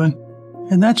Vijaya is doing,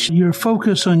 and that's your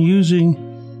focus on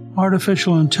using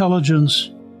artificial intelligence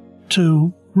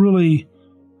to really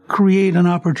create an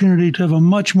opportunity to have a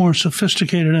much more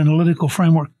sophisticated analytical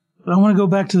framework. But I want to go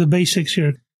back to the basics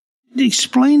here.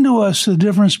 Explain to us the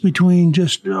difference between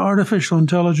just artificial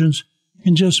intelligence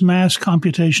and just mass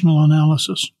computational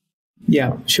analysis.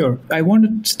 Yeah, sure. I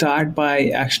want to start by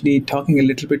actually talking a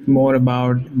little bit more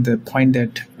about the point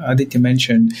that Aditya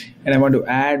mentioned. And I want to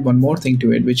add one more thing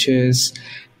to it, which is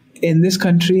in this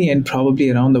country and probably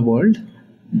around the world,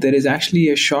 there is actually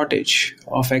a shortage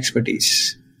of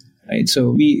expertise. Right?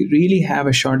 So we really have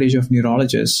a shortage of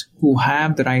neurologists who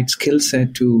have the right skill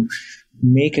set to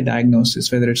make a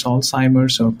diagnosis, whether it's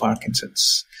Alzheimer's or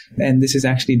Parkinson's. And this is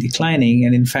actually declining.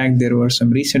 And in fact, there were some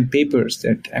recent papers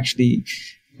that actually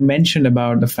mentioned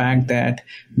about the fact that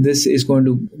this is going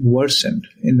to worsen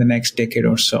in the next decade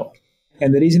or so.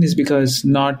 And the reason is because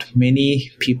not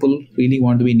many people really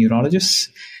want to be neurologists.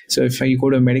 So if you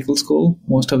go to a medical school,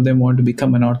 most of them want to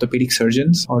become an orthopedic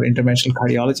surgeons or interventional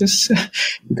cardiologists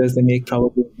because they make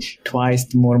probably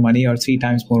twice more money or 3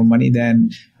 times more money than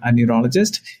a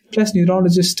neurologist. Plus,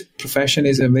 neurologist profession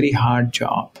is a very hard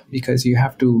job because you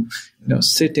have to,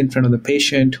 sit in front of the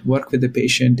patient, work with the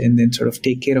patient, and then sort of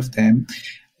take care of them.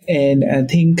 And I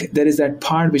think there is that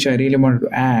part which I really wanted to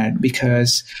add,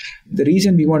 because the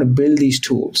reason we want to build these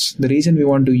tools, the reason we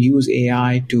want to use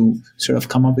AI to sort of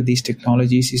come up with these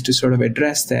technologies is to sort of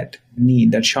address that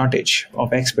need, that shortage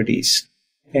of expertise.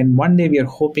 And one day we are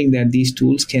hoping that these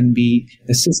tools can be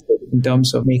assisted in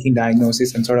terms of making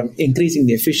diagnosis and sort of increasing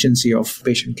the efficiency of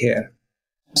patient care.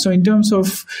 So in terms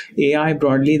of AI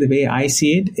broadly, the way I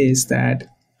see it is that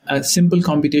a simple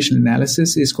computational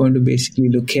analysis is going to basically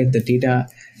look at the data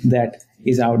that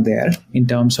is out there in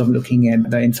terms of looking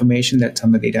at the information that's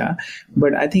on the data.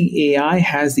 But I think AI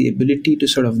has the ability to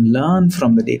sort of learn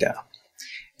from the data.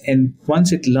 And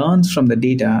once it learns from the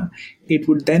data, it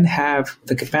would then have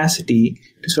the capacity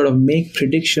to sort of make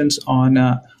predictions on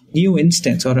a new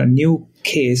instance or a new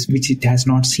case which it has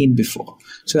not seen before.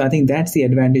 So I think that's the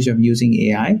advantage of using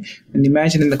AI. And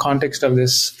imagine in the context of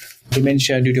this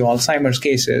dementia due to Alzheimer's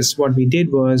cases, what we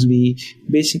did was we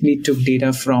basically took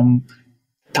data from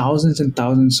thousands and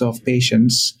thousands of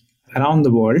patients around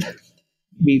the world.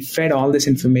 We fed all this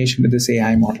information to this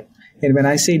AI model. And when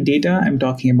I say data, I'm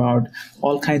talking about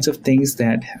all kinds of things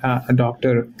that a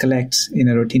doctor collects in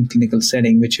a routine clinical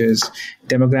setting, which is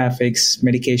demographics,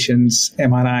 medications,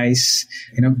 MRIs,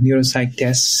 neuropsych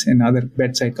tests, and other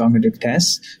bedside cognitive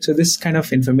tests. So this kind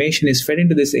of information is fed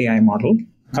into this AI model,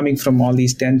 coming from all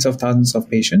these tens of thousands of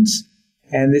patients.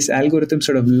 And this algorithm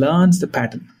sort of learns the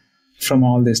pattern from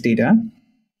all this data.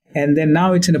 And then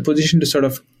now it's in a position to sort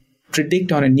of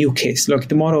predict on a new case. Look,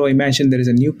 tomorrow, imagine there is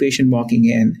a new patient walking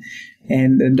in,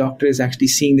 and the doctor is actually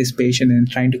seeing this patient and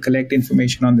trying to collect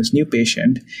information on this new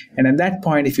patient. And at that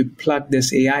point, if you plug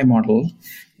this AI model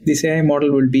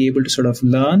will be able to sort of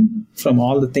learn from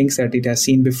all the things that it has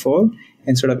seen before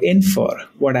and sort of infer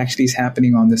what actually is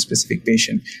happening on this specific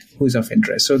patient who's of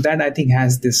interest. So that, I think,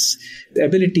 has this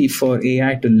ability for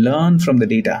AI to learn from the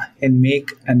data and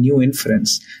make a new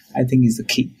inference, I think, is the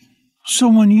key. So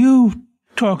when you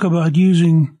talk about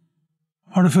using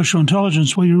artificial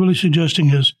intelligence, what you're really suggesting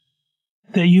is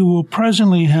that you will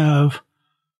presently have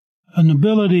an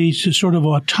ability to sort of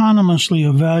autonomously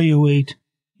evaluate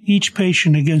each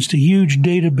patient against a huge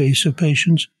database of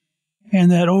patients,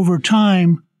 and that over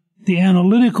time, the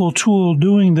analytical tool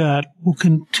doing that will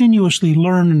continuously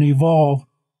learn and evolve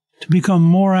to become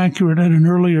more accurate at an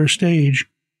earlier stage.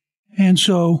 And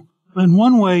so, in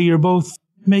one way, you're both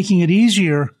making it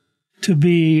easier to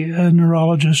be a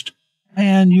neurologist,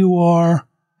 and you are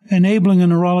enabling a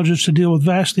neurologist to deal with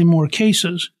vastly more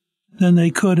cases than they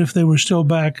could if they were still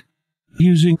back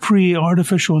using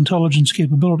pre-artificial intelligence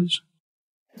capabilities.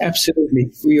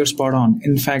 Absolutely. You're spot on.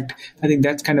 In fact, I think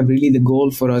that's kind of really the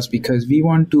goal for us, because we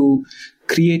want to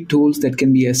create tools that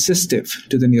can be assistive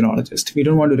to the neurologist. We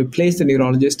don't want to replace the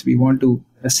neurologist. We want to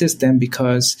assist them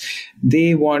because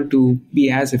they want to be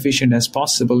as efficient as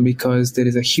possible, because there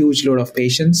is a huge load of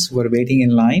patients who are waiting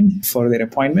in line for their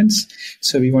appointments.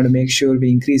 So we want to make sure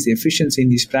we increase the efficiency in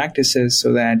these practices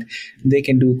so that they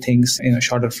can do things in a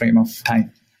shorter frame of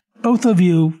time. Both of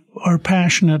you are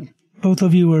passionate. Both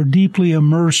of you are deeply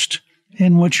immersed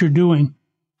in what you're doing.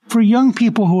 For young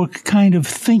people who are kind of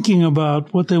thinking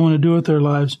about what they want to do with their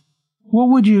lives, what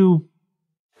would you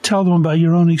tell them about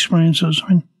your own experiences?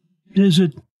 I mean, is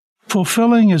it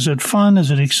fulfilling? Is it fun?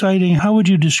 Is it exciting? How would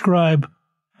you describe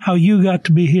how you got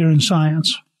to be here in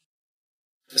science?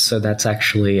 So that's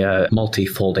actually a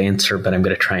multifold answer, but I'm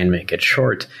going to try and make it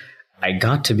short. I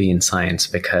got to be in science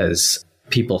because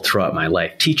people throughout my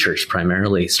life, teachers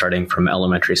primarily, starting from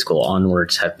elementary school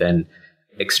onwards, have been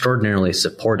extraordinarily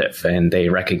supportive, and they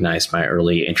recognized my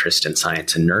early interest in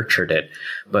science and nurtured it.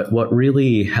 But what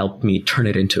really helped me turn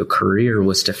it into a career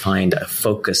was to find a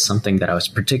focus, something that I was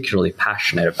particularly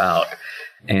passionate about.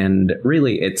 And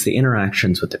really, it's the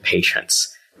interactions with the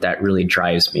patients that really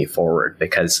drives me forward,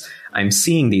 because I'm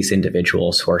seeing these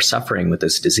individuals who are suffering with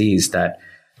this disease that,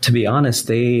 to be honest,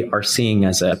 they are seeing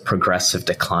as a progressive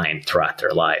decline throughout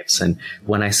their lives. And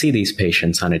when I see these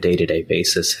patients on a day-to-day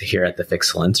basis here at the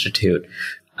Fixel Institute,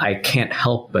 I can't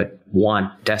help but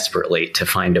want desperately to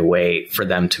find a way for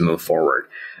them to move forward.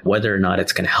 Whether or not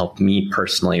it's going to help me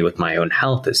personally with my own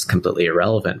health is completely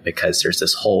irrelevant, because there's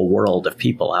this whole world of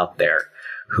people out there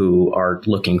who are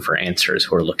looking for answers,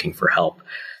 who are looking for help.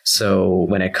 So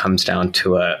when it comes down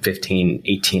to a 15,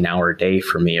 18-hour day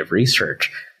for me of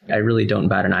research, I really don't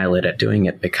bat an eyelid at doing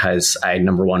it, because I,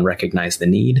 number one, recognize the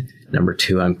need. Number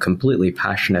two, I'm completely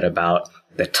passionate about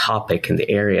the topic and the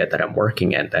area that I'm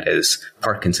working in, that is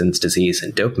Parkinson's disease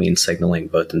and dopamine signaling,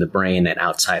 both in the brain and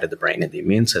outside of the brain and the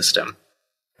immune system.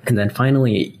 And then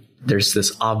finally, there's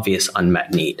this obvious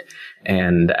unmet need.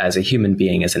 And as a human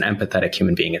being, as an empathetic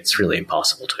human being, it's really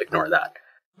impossible to ignore that.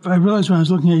 I realized when I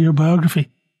was looking at your biography,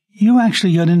 you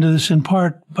actually got into this in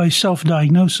part by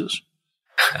self-diagnosis.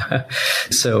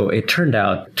 So it turned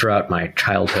out throughout my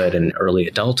childhood and early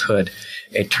adulthood,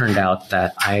 it turned out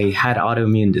that I had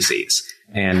autoimmune disease.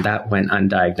 And that went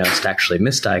undiagnosed, actually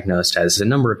misdiagnosed as a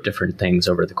number of different things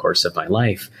over the course of my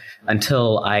life,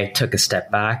 until I took a step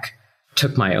back,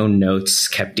 took my own notes,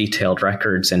 kept detailed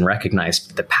records, and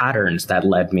recognized the patterns that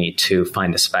led me to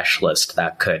find a specialist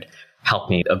that could help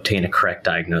me obtain a correct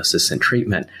diagnosis and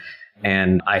treatment.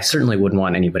 And I certainly wouldn't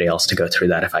want anybody else to go through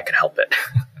that if I could help it.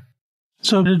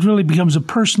 So it really becomes a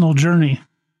personal journey.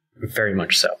 Very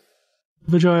much so.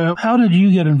 Vijaya, how did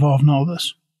you get involved in all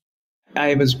this?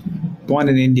 I was born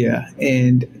in India,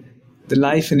 and the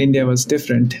life in India was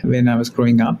different when I was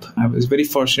growing up. I was very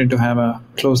fortunate to have a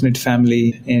close-knit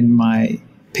family, and my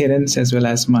parents as well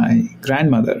as my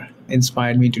grandmother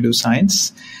inspired me to do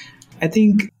science. I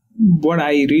think what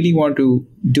I really want to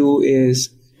do is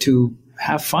to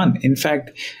have fun. In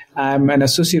fact, I'm an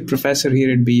associate professor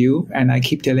here at BU, and I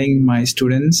keep telling my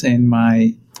students and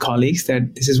my colleagues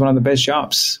that this is one of the best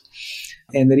jobs.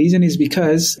 And the reason is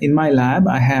because in my lab,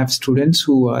 I have students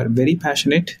who are very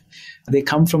passionate. They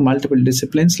come from multiple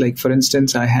disciplines. Like, for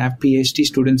instance, I have PhD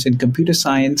students in computer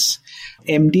science,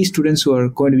 MD students who are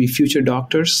going to be future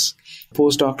doctors,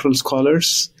 postdoctoral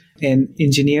scholars, and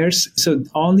engineers. So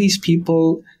all these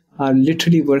people are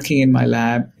literally working in my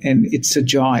lab, and it's a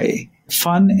joy,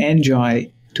 fun and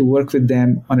joy, to work with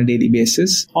them on a daily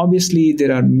basis. Obviously,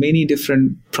 there are many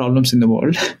different problems in the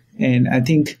world. And I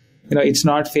think, it's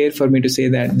not fair for me to say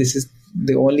that this is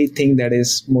the only thing that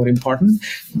is more important.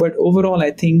 But overall,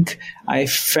 I think I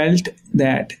felt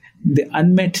that the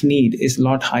unmet need is a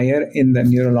lot higher in the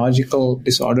neurological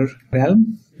disorder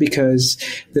realm, because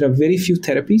there are very few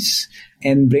therapies,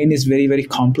 and brain is very, very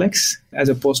complex, as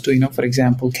opposed to, for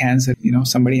example, cancer.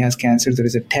 Somebody has cancer, there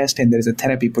is a test and there is a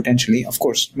therapy potentially. Of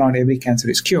course, not every cancer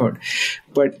is cured.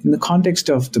 But in the context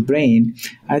of the brain,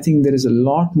 I think there is a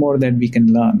lot more that we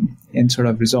can learn and sort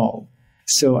of resolve.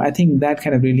 So I think that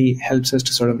kind of really helps us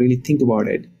to sort of really think about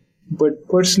it. But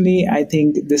personally, I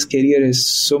think this career is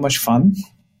so much fun.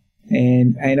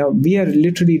 And I know we are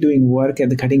literally doing work at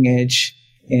the cutting edge,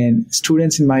 and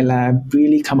students in my lab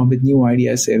really come up with new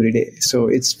ideas every day. So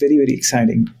it's very, very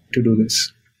exciting to do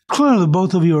this. Clearly,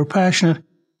 both of you are passionate.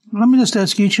 Let me just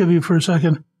ask each of you for a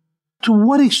second. To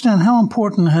what extent, how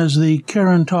important has the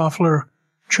Karen Toffler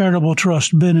Charitable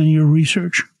Trust been in your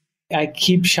research? I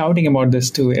keep shouting about this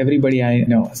to everybody I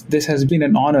know. This has been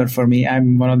an honor for me.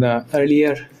 I'm one of the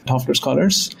earlier Toffler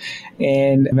scholars.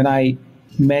 And when I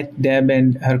met Deb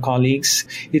and her colleagues,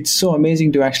 it's so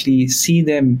amazing to actually see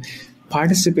them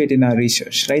participate in our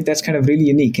research, right? That's kind of really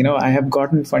unique. I have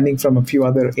gotten funding from a few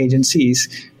other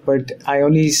agencies, but I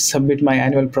only submit my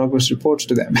annual progress reports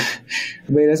to them.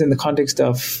 Whereas in the context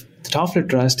of the Toffler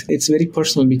Trust, it's very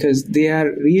personal, because they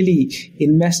are really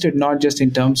invested not just in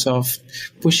terms of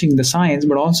pushing the science,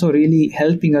 but also really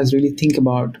helping us really think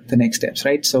about the next steps,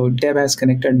 right? So Deb has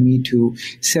connected me to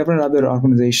several other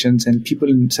organizations and people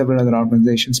in several other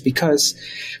organizations, because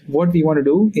what we want to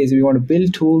do is we want to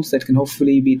build tools that can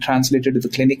hopefully be translated to the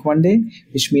clinic one day,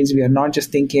 which means we are not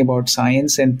just thinking about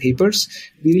science and papers.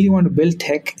 We really want to build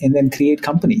tech and then create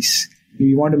companies.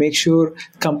 We want to make sure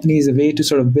company is a way to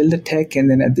sort of build the tech,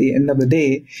 and then at the end of the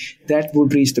day, that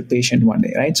would reach the patient one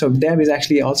day, right? So Deb is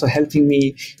actually also helping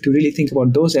me to really think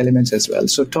about those elements as well.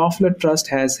 So Toffler Trust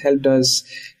has helped us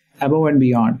above and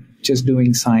beyond just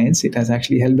doing science. It has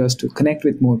actually helped us to connect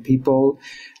with more people,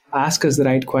 ask us the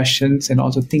right questions, and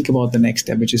also think about the next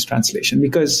step, which is translation.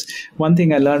 Because one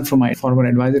thing I learned from my former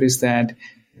advisor is that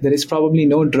there is probably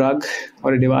no drug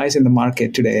or a device in the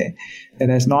market today that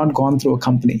has not gone through a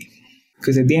company.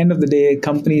 Because at the end of the day, a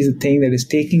company is the thing that is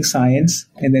taking science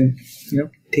and then,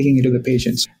 taking it to the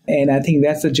patients. And I think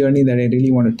that's the journey that I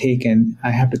really want to take, and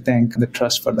I have to thank the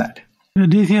trust for that.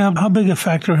 Aditya, how big a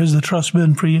factor has the trust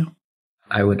been for you?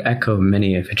 I would echo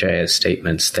many of Vijaya's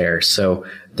statements there. So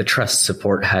the trust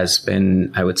support has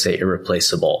been, I would say,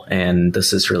 irreplaceable. And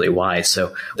this is really why.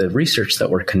 So the research that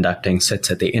we're conducting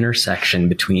sits at the intersection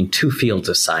between two fields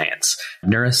of science,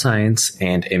 neuroscience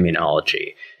and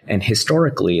immunology. And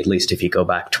historically, at least if you go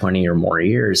back 20 or more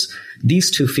years, these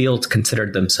two fields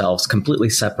considered themselves completely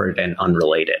separate and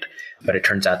unrelated. But it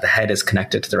turns out the head is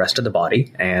connected to the rest of the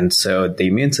body. And so the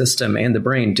immune system and the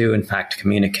brain do, in fact,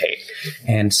 communicate.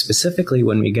 And specifically,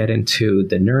 when we get into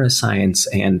the neuroscience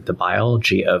and the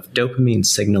biology of dopamine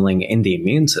signaling in the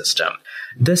immune system,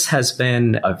 this has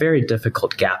been a very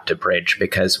difficult gap to bridge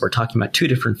because we're talking about two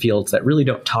different fields that really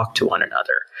don't talk to one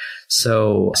another.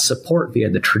 So support via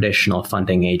the traditional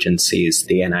funding agencies,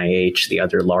 the NIH, the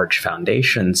other large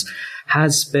foundations,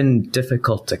 has been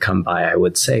difficult to come by, I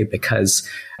would say, because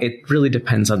it really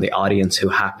depends on the audience who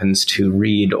happens to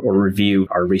read or review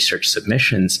our research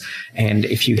submissions. And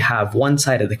if you have one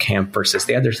side of the camp versus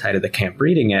the other side of the camp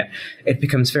reading it, it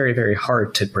becomes very, very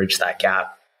hard to bridge that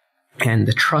gap. And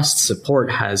the trust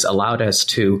support has allowed us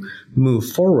to move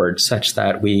forward such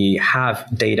that we have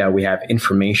data, we have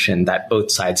information that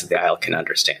both sides of the aisle can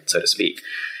understand, so to speak.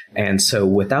 And so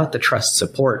without the trust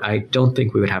support, I don't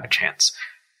think we would have a chance.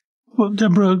 Well,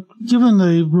 Deborah, given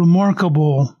the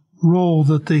remarkable role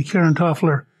that the Karen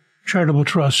Toffler Charitable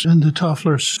Trust and the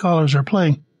Toffler scholars are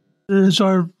playing, as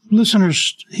our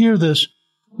listeners hear this,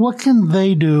 what can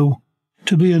they do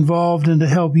to be involved and to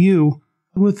help you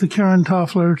with the Karen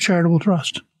Toffler Charitable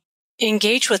Trust?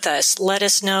 Engage with us. Let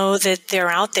us know that they're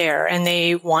out there and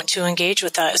they want to engage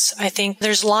with us. I think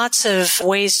there's lots of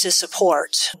ways to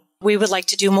support. We would like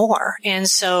to do more. And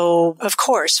so, of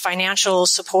course, financial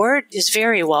support is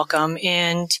very welcome.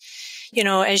 And,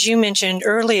 as you mentioned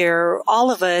earlier, all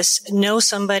of us know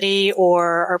somebody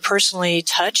or are personally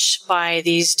touched by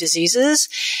these diseases,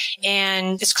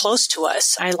 and it's close to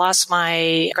us. I lost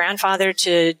my grandfather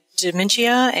to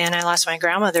dementia, and I lost my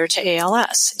grandmother to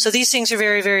ALS. So these things are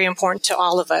very, very important to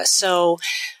all of us. So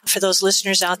for those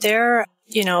listeners out there,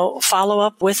 follow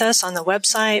up with us on the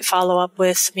website, follow up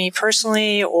with me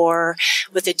personally or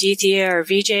with Aditya or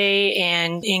Vijay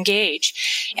and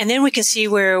engage. And then we can see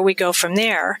where we go from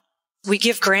there. We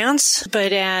give grants,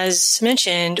 but as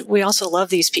mentioned, we also love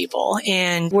these people,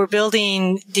 and we're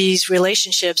building these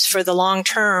relationships for the long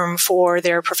term for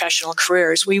their professional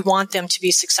careers. We want them to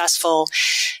be successful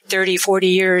 30, 40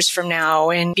 years from now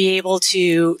and be able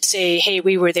to say, hey,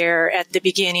 we were there at the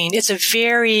beginning. It's a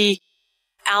very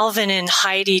Alvin and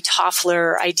Heidi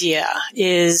Toffler idea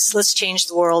is let's change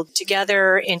the world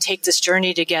together and take this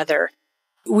journey together.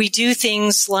 We do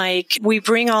things like we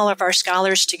bring all of our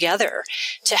scholars together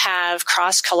to have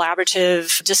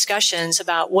cross-collaborative discussions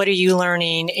about what are you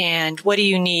learning and what do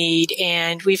you need.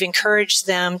 And we've encouraged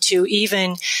them to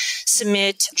even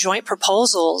submit joint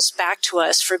proposals back to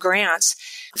us for grants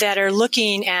that are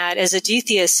looking at, as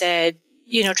Aditya said,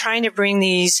 trying to bring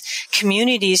these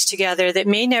communities together that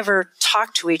may never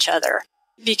talk to each other.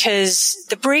 Because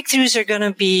the breakthroughs are going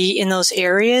to be in those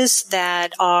areas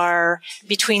that are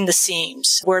between the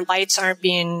seams, where lights aren't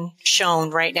being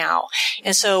shown right now.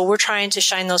 And so we're trying to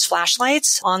shine those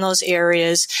flashlights on those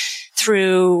areas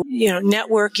through,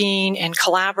 networking and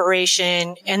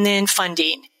collaboration and then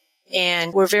funding.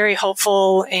 And we're very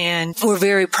hopeful and we're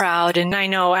very proud. And I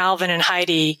know Alvin and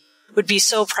Heidi would be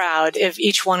so proud of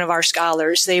each one of our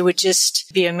scholars. They would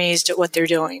just be amazed at what they're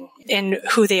doing and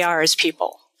who they are as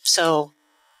people. So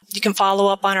you can follow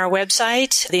up on our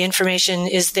website. The information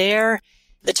is there,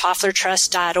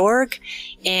 thetofflertrust.org,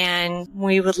 and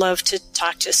we would love to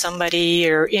talk to somebody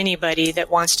or anybody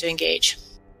that wants to engage.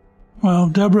 Well,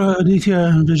 Deborah, Aditya,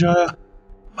 and Vijaya,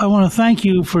 I want to thank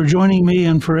you for joining me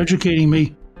and for educating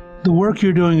me. The work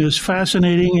you're doing is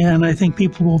fascinating, and I think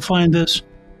people will find this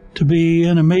to be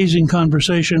an amazing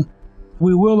conversation.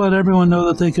 We will let everyone know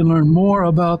that they can learn more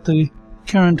about the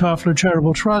Karen Toffler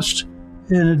Charitable Trust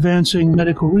in advancing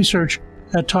medical research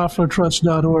at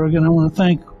tofflertrust.org. And I want to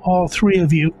thank all three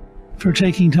of you for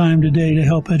taking time today to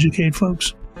help educate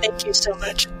folks. Thank you so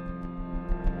much.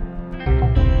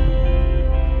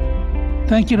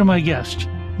 Thank you to my guests,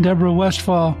 Deborah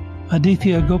Westphal,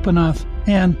 Aditya Gopinath,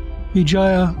 and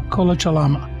Vijaya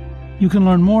Kolachalama. You can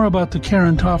learn more about the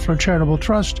Karen Toffler Charitable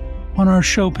Trust on our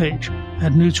show page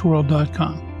at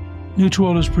newsworld.com. Newt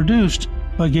World is produced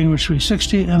by Gingrich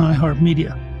 360 and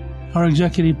iHeartMedia. Our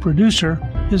executive producer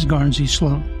is Garnsey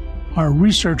Sloan. Our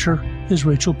researcher is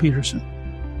Rachel Peterson.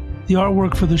 The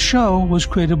artwork for the show was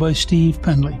created by Steve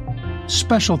Penley.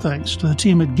 Special thanks to the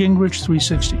team at Gingrich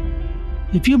 360.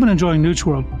 If you've been enjoying Newt's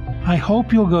World, I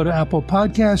hope you'll go to Apple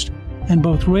Podcast and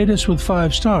both rate us with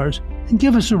 5 stars and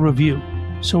give us a review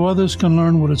so others can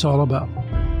learn what it's all about.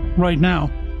 Right now,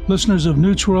 listeners of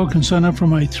Newt's World can sign up for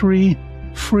my 3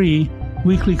 free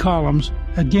weekly columns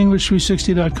at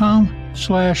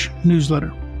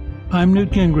gingrich360.com/newsletter. I'm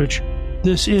Newt Gingrich.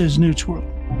 This is Newt's World.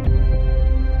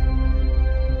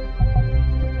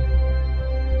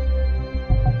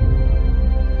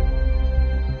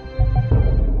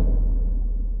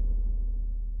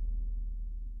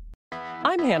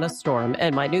 I'm Hannah Storm,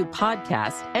 and my new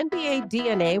podcast, NBA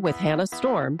DNA with Hannah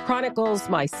Storm, chronicles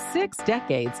my 6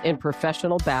 decades in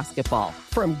professional basketball.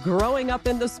 From growing up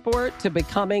in the sport to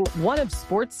becoming one of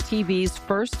sports TV's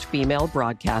first female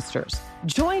broadcasters.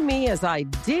 Join me as I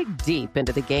dig deep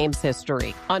into the game's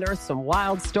history, unearth some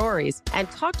wild stories, and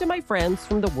talk to my friends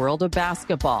from the world of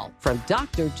basketball, from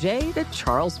Dr. J to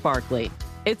Charles Barkley.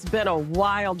 It's been a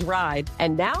wild ride,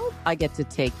 and now I get to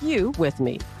take you with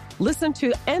me. Listen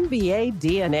to NBA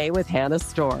DNA with Hannah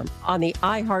Storm on the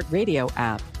iHeartRadio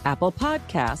app, Apple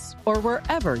Podcasts, or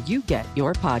wherever you get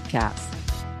your podcasts.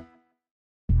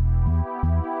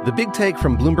 The Big Take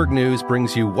from Bloomberg News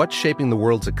brings you what's shaping the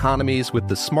world's economies with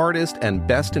the smartest and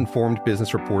best-informed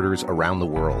business reporters around the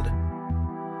world.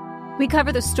 We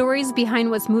cover the stories behind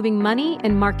what's moving money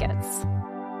and markets,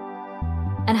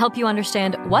 and help you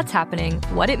understand what's happening,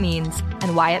 what it means,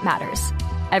 and why it matters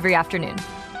every afternoon.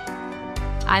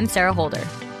 I'm Sarah Holder.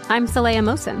 I'm Saleha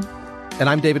Mohsin. And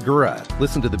I'm David Gura.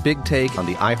 Listen to The Big Take on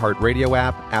the iHeartRadio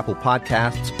app, Apple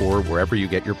Podcasts, or wherever you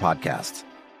get your podcasts.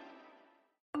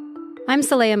 I'm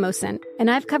Saleha Mohsin, and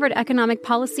I've covered economic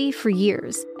policy for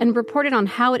years and reported on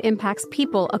how it impacts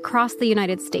people across the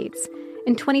United States.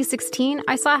 In 2016,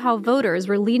 I saw how voters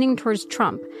were leaning towards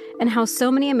Trump and how so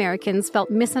many Americans felt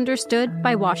misunderstood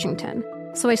by Washington.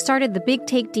 So I started The Big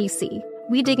Take DC.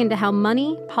 We dig into how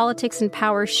money, politics, and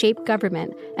power shape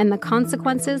government and the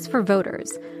consequences for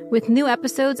voters. With new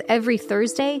episodes every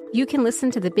Thursday, you can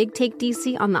listen to The Big Take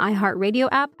DC on the iHeartRadio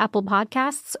app, Apple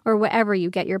Podcasts, or wherever you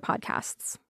get your podcasts.